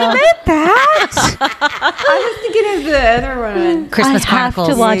 girl. That? I was thinking of the other one. Christmas I have Chronicles.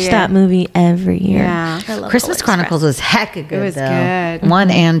 to watch Yeah. that movie every year. Yeah. I love Christmas Polar Chronicles was hecka good. was though. good. 1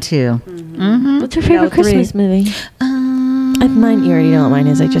 and 2. Express. What's your favorite No, 3. Christmas movie? Mine, you already know what mine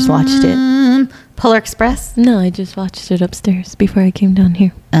is. I just watched it. Polar Express. No, I just watched it upstairs before I came down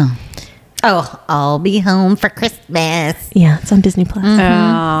here. Oh, I'll be home for Christmas. Mm. Yeah, it's on Disney Plus.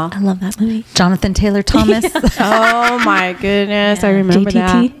 Oh. I love that movie. Jonathan Taylor Thomas. Oh my goodness. I remember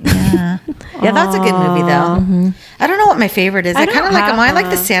JTT. Yeah. Yeah, that's a good movie though. I don't know what my favorite is. I don't kind of like them. have I like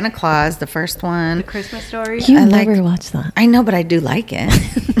the one. Santa Claus, the first one. that. Christmas story. You I never like- watched that. I know, but I do like it.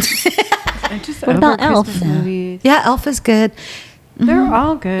 What about Elf? Movies. Yeah, Elf is good. They're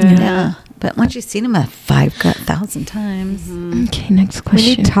all good. Yeah. But once you've seen them 5,000 times. Okay, next We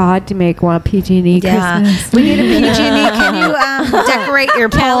need question. Todd to make one PG&E Yeah. Christmas. We need a PG&E. Can you decorate your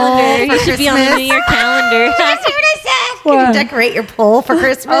pole for You should be on the Christmas? New Year calendar. Can you What? decorate your pole for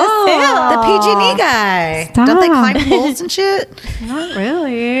Christmas? Oh. The PG&E guy. Stop. Don't they climb poles and shit? Not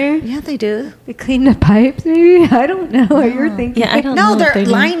really. Yeah, they do. They clean the pipes, maybe? I don't know what you're thinking. Yeah, I don't know. No, if they're they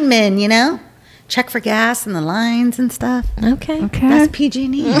do. linemen, you know? Check for gas and the lines and stuff. Okay. Okay. That's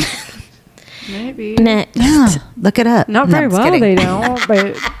PG&E. Maybe. Next. Yeah, look it up. Not No, very I'm just well, kidding. they don't.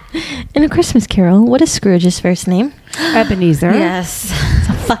 But In A Christmas Carol, what is Scrooge's first name? Ebenezer. Yes. It's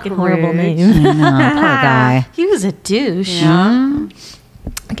a fucking horrible Scrooge. name. I know, poor guy. He was a douche. Yeah.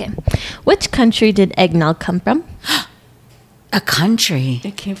 Okay. Which country did eggnog come from? A country.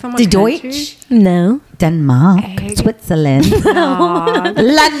 It came from a Die country? Deutsch. No. Denmark. Egg. Switzerland. Aw.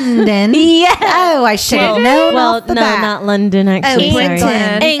 London. Yeah. Oh, I should have known Well, off the no, bat. not London, Oh, actually. Britain.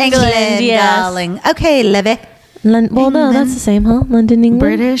 Sorry. England, yes. darling. Okay, Livy. Well, no, that's the same, huh? London, England.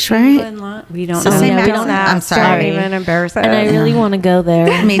 British, right? We don't It's the know. same We accent. don't know. I'm sorry. Don't even embarrass us. And I really want to go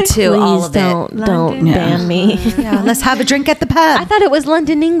there. Me too, Please all of it. don't London. ban me. Yeah, let's have a drink at the I pub. thought it was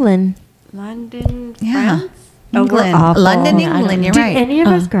London, England. London, Yeah. France? Oh, we're England. awful. London, Yeah, I England, don't you're Did right. any of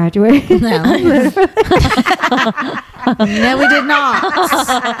us graduate? No. No, we did not.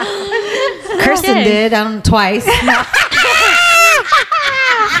 Kirsten Okay. did twice.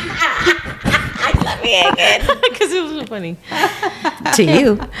 Because it was so funny. To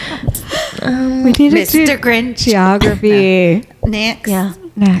you. We need to Mr. do Grinch. geography. Next. Yeah.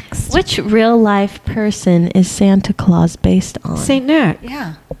 Next. Which real life person is Santa Claus based on? Saint Nick.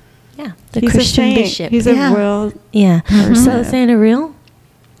 Yeah. Yeah. The He's Christian a saint. bishop. He's Yeah. a real, yeah. So Santa real?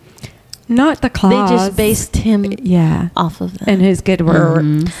 not the They Claus. just based him yeah, off of that. and his good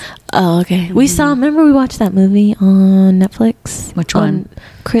words. Oh, okay. We saw. Remember, we watched that movie on Netflix. Which one?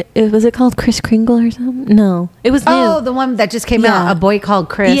 Was it called Kris Kringle or something? No, it was new. Oh, the one that just came Yeah. out. A Boy Called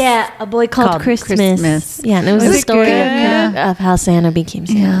Chris. Yeah, A Boy Called, Called Christmas. Christmas. Yeah, and it was Was the it story good? of how Santa became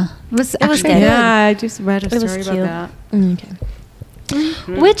Santa. Yeah. It was was actually good. Yeah, I just read a It was story cute. about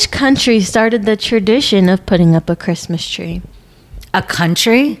Okay. Which country started the tradition of putting up a Christmas tree? A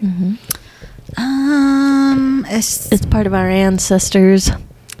country? It's part of our ancestors.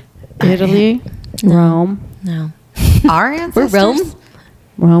 that. Italy, No. Rome, No. our We're ancestors. Rome?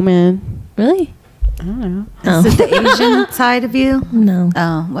 Roman. Really? I don't know. Oh. Is it the Asian side of you? No.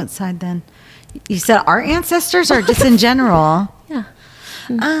 Oh, what side then? You said our ancestors or just in general? Yeah.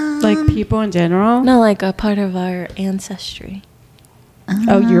 Like people in general. No, like a part of our ancestry.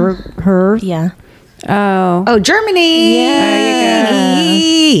 Oh, you're hers. Yeah. Oh, Oh, Germany. There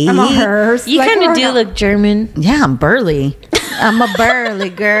you go. I'm a hers. You Like, kind we're of do not- look German. Yeah, I'm burly. I'm a burly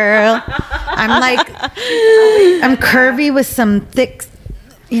girl. I'm curvy with some thick,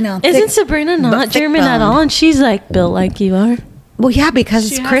 Isn't thick, Sabrina but not thick German at bone. all? And she's like built like you are. Well, yeah, because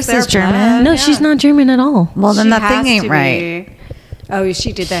She has Chris their is German. blood. No, Yeah. she's not German at all. Well, then She that has thing ain't to right. be. Oh,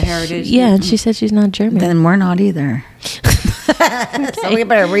 she did the heritage. Yeah, and she said she's not German. Then we're not either. So we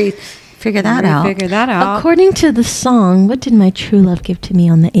better figure that out. Figure that out. According to the song, what did my true love give to me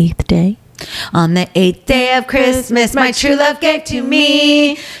on the 8th day? On the 8th day of Christmas, my true love gave to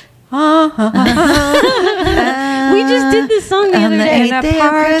me. We just did this song the On other the day. 8th day of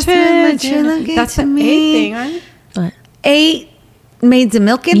Christmas, my true love gave That's to the me. 8th thing, right? What? 8 maids of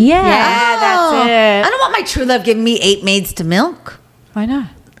milking? Yeah. Yeah, that's it. I don't want my true love giving me 8 maids to milk. Why not?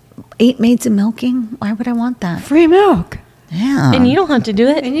 8 maids of milking? Why would I want that? Free milk. Yeah. And you don't have to do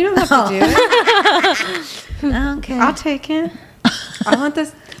it. And you don't have to do it. Okay. I'll take it. I want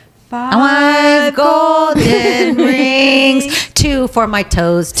this. 5 golden rings, 2 for my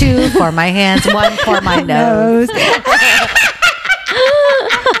toes, 2 for my hands, 1 for my nose.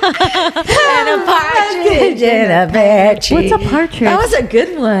 And a partridge in a pear tree. What's a partridge? That was a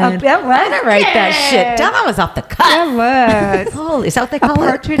good one. that was I didn't write that shit down. That was off the cuff. That was. Holy, is that what they A call it?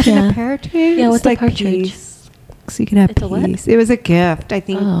 partridge in Yeah. a pear tree? Yeah, It's what's a like partridge? peace. So you can have It's a what? peace. It was a gift. I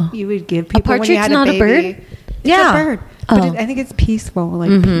think Oh. you would give people when partridge you had not a a bird? baby. It's Yeah. a bird. But Oh. I think it's peaceful,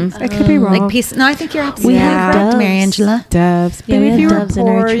 like peace. I could be wrong. Like peace. No, I think you're We absolutely have correct, doves. Mary Angela. Doves. Yeah, But we if have you were doves in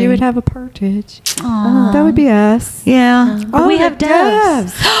our poor, you tree. would have a partridge. Aw. That would be us. Yeah. Oh, we have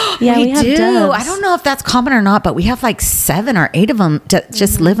doves. Yeah, we have do. doves. I don't know if that's common or not, but we have like 7 or 8 of them that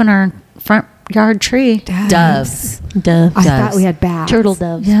just live in our front yard tree. Doves. Dove. I Doves. thought we had bats. Turtle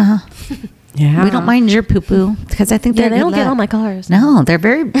doves. Yeah. Yeah. We don't mind your poo poo because I think Yeah, they're they good don't get luck. on my cars. No, they're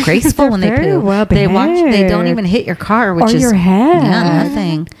very graceful when they They're very poo. well They watch. They don't behaved. even hit your car, which Or is your head. Yeah,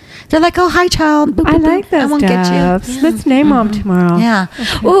 nothing. They're like, oh hi, child. Boop, I boop, like boop. I those won't doves. get you. Let's name them tomorrow. Yeah.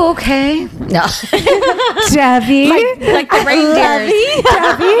 Oh, okay. No. Debbie. like the reindeers.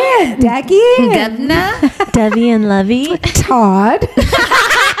 Debbie. Daggy. Debna. Debbie and Lovey. Todd.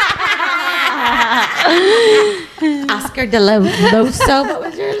 Oscar de la Loso. What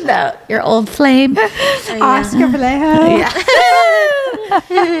was yours? No, your old flame. Oscar Vallejo.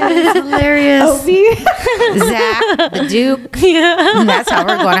 It's hilarious. Opie. Zach, the Duke. Yeah. And that's how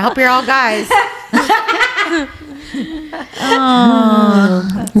we're going. I hope you're all guys.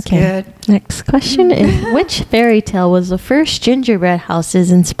 Oh, Okay. Next question is: which fairy tale was the first gingerbread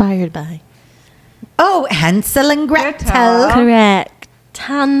houses inspired by? oh, Hansel and Gretel. Correct.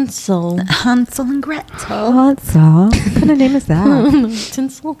 Hansel. Hansel and Gretel. What's up? What kind of name is that?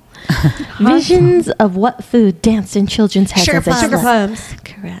 Tinsel. Visions of what food danced in children's heads Sugar as they plums. Sugar slept. plums.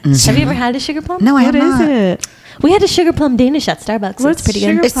 Correct. Have you ever had a sugar plum? No, I What have is not. it? We had a sugar plum Danish at Starbucks. What's It's pretty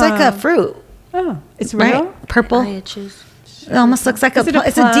sugar good. It's like a plum? fruit, Oh, it's right? real? Purple. I choose. It almost looks like Is it a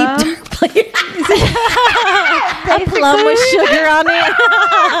it's a deep plum? dark plate. A plum with sugar on it.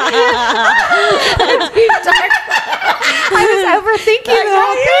 I was overthinking the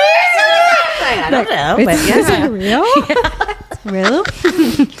whole I don't know, thing. but Is yeah. it real? Real?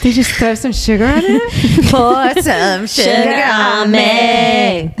 They just throw some sugar on it? Pour some sugar on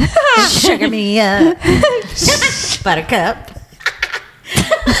me. Sugar me up. Buttercup.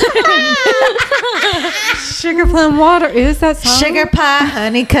 Sugar plum water. Is that song? Sugar pie,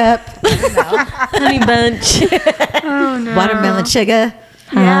 honey cup. Honey bunch. Oh, no. Watermelon sugar.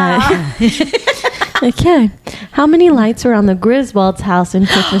 Hi. Okay. How many lights were on the Griswolds' house in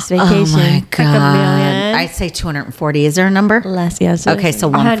Christmas Vacation? Oh my Like a god! million. I say 240. Is there a number? Less, yes. Okay, so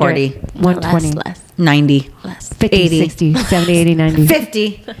 140, 120. Less. 90, Less. 50, 80. 60, 70, 80, 90.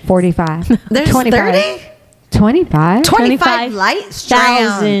 50. 45. There's 25. 30. 25? 25 light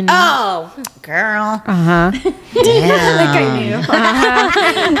strand. 25,000. Oh, girl. Uh-huh. Damn.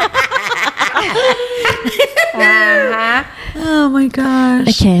 Oh my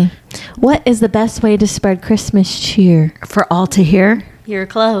gosh. Okay. What is the best way to spread Christmas cheer? For all to hear, You're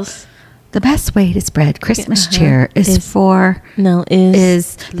close. the best way to spread Christmas cheer is Is- for No,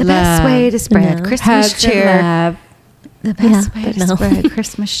 is the best love. way to spread No. Christmas Hugs and cheer. love. The best Yeah, way but to no. spread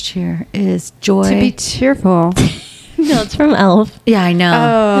Christmas cheer is joy. To be cheerful. No, it's from Elf. Yeah, I know.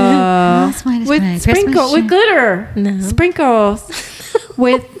 That's why it's with my sprinkle, Christmas with glitter. No. Sprinkles.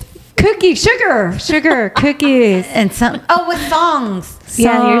 With sugar, cookies. And some with songs.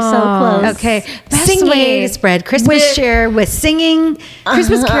 Yeah, you're so close. Okay, best Singing. way to spread Christmas With- cheer with singing,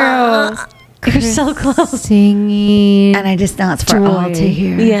 Christmas carols. You're so close. Singing. and I just know it's for all Joy. to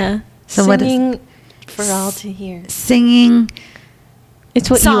hear. Yeah. So what is- Singing for all to hear. Singing, It's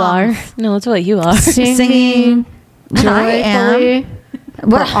what Songs. you are. No, it's what you are. singing. What I am. Joyfully.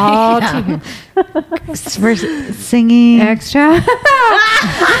 What? For all Yeah. to hear. For singing. Extra.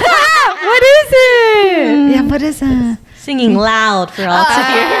 What is it? Yeah, what is that? Singing loud for all to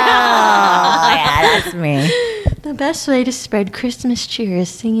hear. Oh, yeah, that's me. The best way to spread Christmas cheer is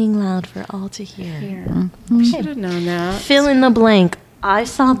singing loud for all to hear. Should have known that. Fill in the blank. I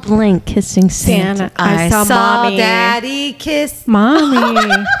saw blank kissing Santa. I saw mommy. Daddy kiss. Mommy.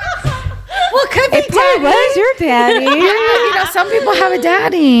 Well, could be It probably was your daddy. You know, some people have a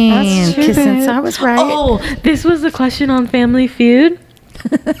daddy. That's true. Kissing, so I was right. Oh, this was the question on Family Feud.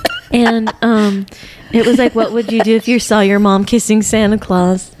 And it was like, what would you do if you saw your mom kissing Santa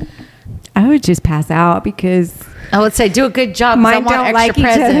Claus? I would just pass out because I would say, do a good job. 'Cause I mine want don't extra like each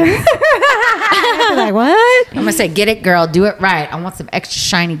presents. other. I'd be like, what? I'm gonna say, get it, girl. Do it right. I want some extra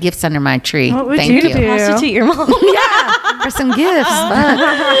shiny gifts under my tree. What would Thank you you. do? Prostitute your mom. Yeah, for some gifts.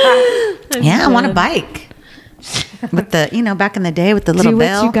 Fuck. Yeah, I want a bike. With the, you know, back in the day with the little Do what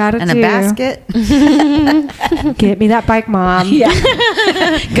bell you gotta and a do. basket. Get me that bike, Mom. Yeah.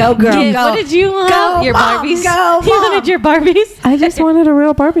 Go, girl. Yeah, Go. what did you want? Go, your Mom, Barbies. go, You Mom. wanted your Barbies. I just wanted a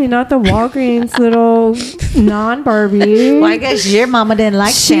real Barbie, not the Walgreens little non-Barbie. Well, I guess your mama didn't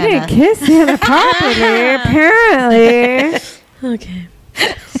like She Santa. didn't kiss Santa properly, apparently. Okay.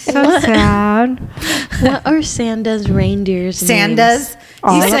 So sad. What are Santa's reindeers' Sandas.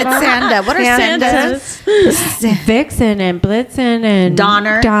 All You of said them? Sanda. What are Santas. Sandas? Vixen and Blitzen and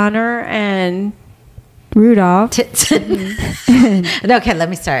Donner and Rudolph. Okay, let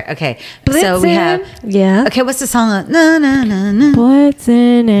me start. Okay. So we Blitzen. have. Yeah. Okay, what's the song? No, no, no, no.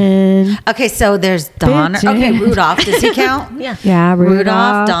 Blitzen and Okay, so there's Donner. Bitchin'. Okay, Rudolph. Does he count? Yeah. yeah,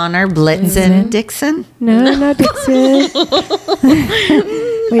 Rudolph, Donner, Blitzen, Dixon. No, Dixon.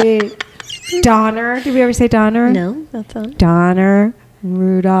 Wait, Donner. Did we ever say Donner? No, that's on. Donner,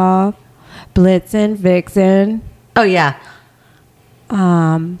 Rudolph, Blitzen, Vixen. Oh yeah.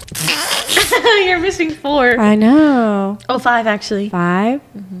 You're missing 4. I know. Oh, 5 actually. 5.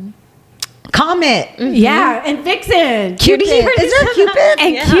 Comet. Yeah, and Vixen. Cupid. Is there Cupid?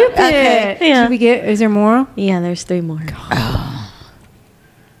 And Yeah. Cupid. Okay. Yeah. Should we get? Is there more? Yeah, there's 3 more.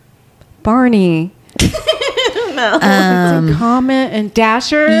 Barney. Um, Comet and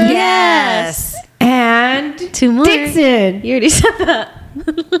Dasher. yes. And 2 more. Dixon. You already said that.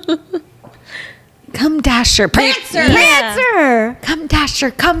 Come Dasher, Prancer. Yeah. Prancer. Come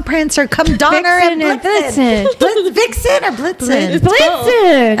Dasher, come Prancer, come Donner and Vixen and Blitzen. Vixen or Blitzen?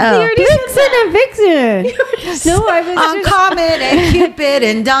 Blitzen. Oh. Vixen and Vixen. No, I was On just... Comet and Cupid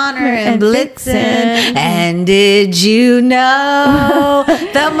and Donner and And Blitzen. Vixen. And did you know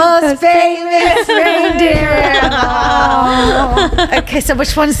the most famous reindeer of all? Okay, so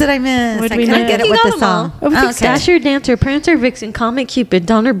which ones did I miss? What'd I we couldn't miss? get it You with got the them all. song. Oh, Vixen. Dasher, Dancer, Prancer, Vixen, Comet, Cupid,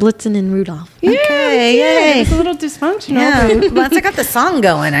 Donner, Blitzen, and Rudolph. Okay, yay. It's a little dysfunctional. Yeah, But once I got the song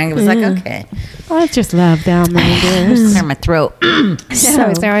going, I was like, okay. I just love them reindeers. Clear my throat. So,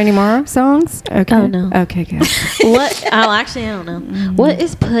 is there any more songs? Okay. Oh, no. Okay, good. What? Oh, actually, I don't know. What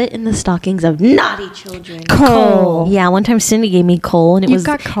is put in the stockings of naughty children? Coal. Yeah, one time Cindy gave me coal, and it You was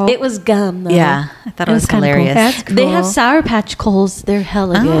got coal? It was gum. Though. Yeah, I thought it was kinda cool. hilarious. That's cool. They have Sour Patch Coals. They're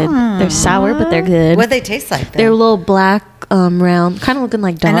hella good. They're sour, but they're good. What they taste like? They're Though? little black, round, kind of looking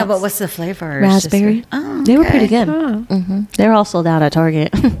like dots. I know, but what's the flavor? It's just- Raspberry. Oh, They were okay. pretty good. Oh. They're all sold out at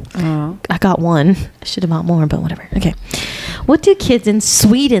Target. Oh. I got one. I should have bought more, but whatever. Okay. What do kids in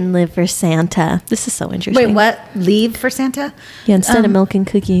Sweden live for Santa? This is so interesting. Wait, what? Leave for Santa? Yeah, instead of milk and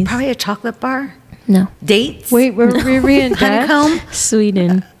cookies. Probably a chocolate bar. No. Dates. Wait, were we in Dutch? Honeycomb.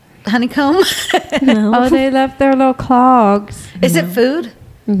 Sweden. Honeycomb. No. Oh, they left their little clogs. Is it food?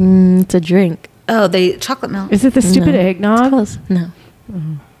 It's a drink. Oh, they chocolate milk. Is it the stupid No. eggnog? Close. No.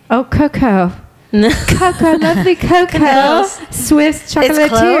 Oh, cocoa. No. Cocoa, lovely cocoa. Close. Swiss close.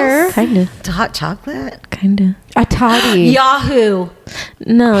 chocolatier. kind of. Hot chocolate. Kind of. A toddy. Yahoo.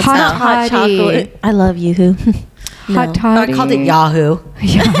 No, it's Hot not hot toddy. chocolate. I love Yoo-hoo. Hot Oh, toddy. I called it Yahoo.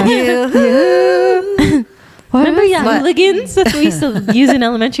 Yahoo. What Remember was- Yahooligans? That's what we used to use in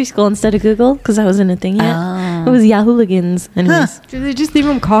elementary school instead of Google because I wasn't a thing yet. Oh. It was Yahooligans. Anyways. Did they just leave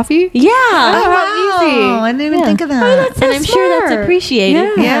them coffee? Yeah. Oh, how easy. I didn't even Yeah. think of that. Oh, that's so And I'm sure that's smart.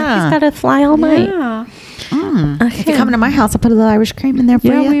 appreciated. Yeah. He's got to fly all night. Yeah. If you come to my house, I'll put a little Irish cream in there for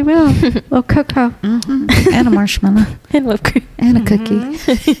Yeah, you. we will. Little cocoa. And a marshmallow. And whipped cream. And a cookie.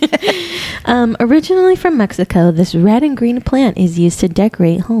 Originally from Mexico, this red and green plant is used to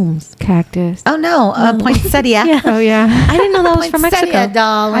decorate homes. Cactus. Oh, no. Poinsettia. Yeah. Oh, yeah. I didn't know that was from Poinsettia, Mexico.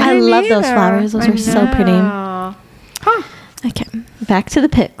 darling. I didn't love those either. flowers. Those I are so pretty. know. Huh. Okay, back to the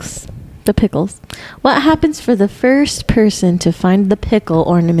pics. the pickles. What happens for the first person to find the pickle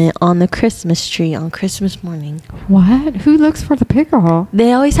ornament on the Christmas tree on Christmas morning? What? Who looks for the pickle?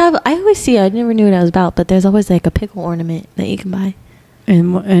 They always have. I always see. I never knew what I was about, but there's always like a pickle ornament that you can buy.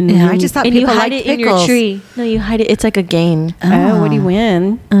 And Yeah, I just thought And you people hide like it in your pickles. tree. No, you hide it. It's like a game. what do you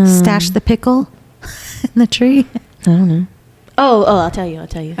win? Stash the pickle in the tree. I don't know. Oh, I'll tell you. I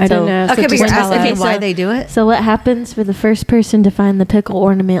don't know. So Okay, but just you're tell asking us. me why they do it? So what happens for the first person to find the pickle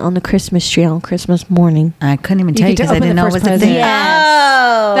ornament on the Christmas tree on Christmas morning? I couldn't even You tell you get to because I open didn't the know it first was a thing. present.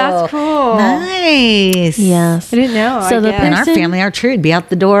 Oh, That's cool. Nice. Yes. I didn't know. So I the guess. In our person- family, our tree would be out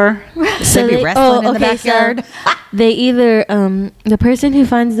the door. So they'd be wrestling in the backyard. So they either the person who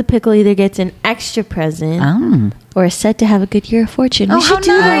finds the pickle either gets an extra present Oh. or is said to have a good year of fortune. Oh, We how should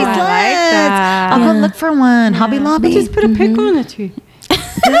do nice. that. I like that. I'll Yeah. go look for one. Hobby Lobby. We'll just put a pickle in the tree.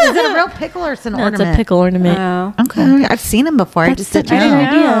 Is it a real pickle or it's an No, it's ornament? a pickle ornament. Oh. Okay. I've seen them before. I That's just such didn't a know. good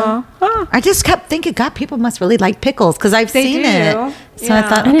idea. Huh. I just kept thinking, God, people must really like pickles because I've They seen do. it. So I Yeah.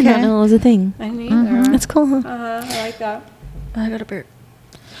 thought, I did not okay. know it was a thing. I neither. That's cool, huh? I like that. I got a burp.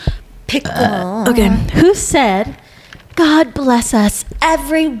 Pickle. Okay. Who said, "God bless us,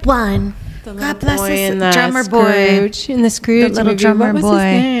 everyone"? God bless boy us, in the drummer boy. Scrooge, in the Scrooge The little movie. drummer What was boy.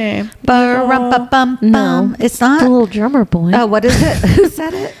 his name? Ba-rum-pa-bum-bum. No. It's The not. little drummer boy. Oh, what is it? Who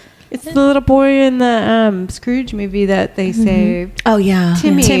said it? It's the little boy in the Scrooge movie that they saved. Oh, yeah.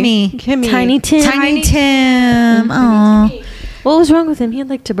 Timmy. Timmy. Tiny Tim. Tiny Tim. Oh. What was wrong with him? He had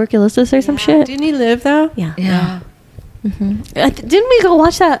like tuberculosis or some shit. Didn't he live though? Yeah. Yeah. Didn't we go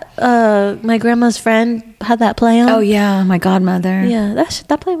watch that? My grandma's friend had that play on. Oh, yeah. My godmother. Yeah,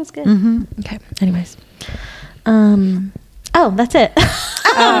 that play was good. Mm-hmm. Okay. Anyways, oh, that's it.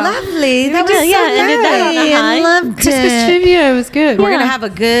 Oh, lovely. That was did, so yeah, ended that on a lovely. high. I loved Christmas it. trivia was good. We're going to Yeah. have a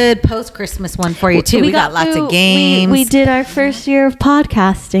good post-Christmas one for you, too. We got lots through- of games. We did our first year of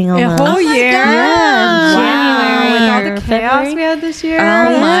podcasting A almost. whole year. Yeah, Wow. With all January, the chaos February. we had this year. Oh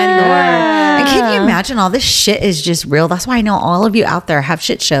my Yeah. Lord. And can you imagine all this shit is just real? That's why I know all of you out there have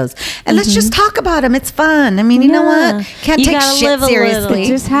shit shows. And let's just talk about them. It's fun. I mean, you know Yeah. what? Can't You take gotta shit live a little. seriously. It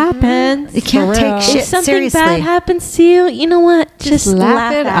just happens. You can't For take real. shit If something seriously. bad happens to you, you know what? Just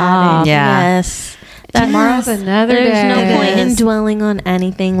laugh it at off. it. Yeah. Yes. Tomorrow's another There's day. no It point in is. dwelling on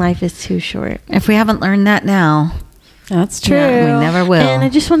anything. Life is too short. If we haven't learned that now, That's true. we never will. And I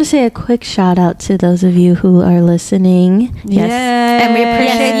just want to say a quick shout out to those of you who are listening. Yes. and we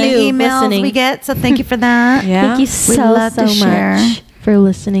appreciate Yes, the you emails listening. we get. So thank you for that. Yeah. Thank you We so love to share. much for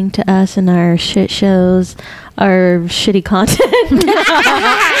listening to us and our shit shows, our shitty content,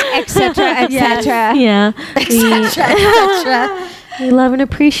 Etc. Etc. Yeah, we love and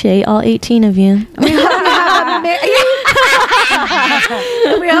appreciate all 18 of you.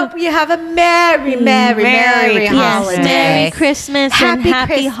 We hope you have a merry Merry holiday. Merry Christmas and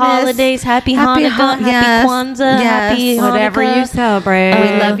happy Christmas. Happy Happy Hanukkah, Hanukkah. happy Kwanzaa, Yes. happy Whatever Hanukkah. you celebrate.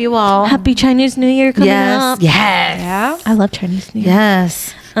 We love you all. Happy Chinese New Year coming Yes. up. Yes. Yeah. I love Chinese New Year.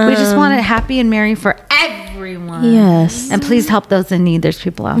 Yes. We just want it happy and merry for everyone. Yes. And please help those in need. There's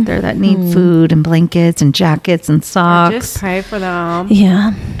people out there that need food and blankets and jackets and socks. Just pray for them.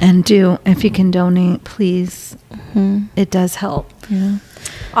 Yeah. And if you can donate, please. It does help.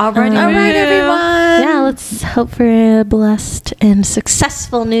 All right, All right, everyone. Yeah, let's hope for a blessed and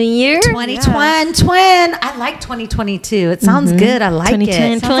successful new year. 2020 twin. I like 2022. It sounds good. I like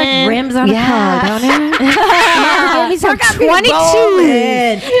 2010 it. Sounds like rims on Yeah. a car, don't it? We're gonna be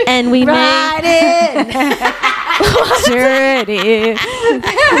rolling. And we may Right in. Sure it is.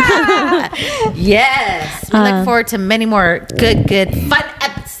 Yes. We look forward to many more good, fun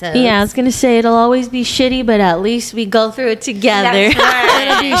episodes. Yeah, I was gonna say it'll always be shitty, but at least we go through it together.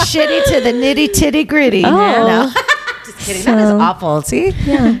 It'll be shitty to the nitty titty gritty. Oh. No. Just kidding. That is So- awful. See?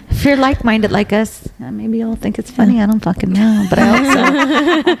 Yeah. If you're like-minded like us, maybe you'll think it's funny. I don't fucking know, but I hope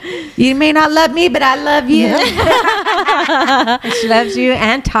so. You may not love me, but I love you. She loves you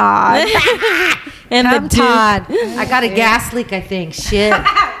and Todd. And Come, the dude. Todd. I got a gas leak, I think. Shit.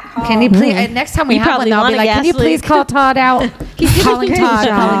 Can you please? Next time we You have one, probably I'll be want a like, can gas you please leak." call Todd out? Keep calling Todd.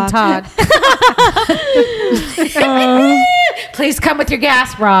 Calling Todd. Please come with your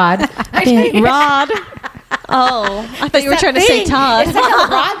gas rod. Rod. Oh, I thought you were trying to say Todd. It's like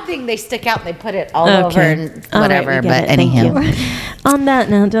a rod thing. They stick out and they put it all over Okay. and All right, whatever. we get But it. Thank anyhow. you. On that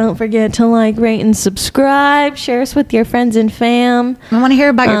note, don't forget to like, rate, and subscribe. Share us with your friends and fam. I want to hear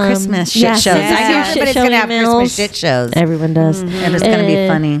about your Christmas shit yes, shows. yes, I know yes. everybody's Shit show going to have emails. Christmas shit shows. Everyone does. And it's going to be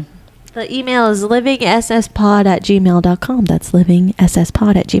funny. The email is livingSSpod@gmail.com. That's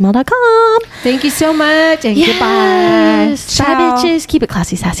livingSSpod@gmail.com. Thank you so much and Yes. goodbye. Bye, Ciao. bitches. Keep it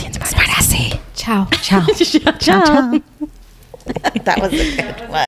classy, sassy, and smart. Smartassy. Ciao. Ciao. Ciao. Ciao. That was a good one.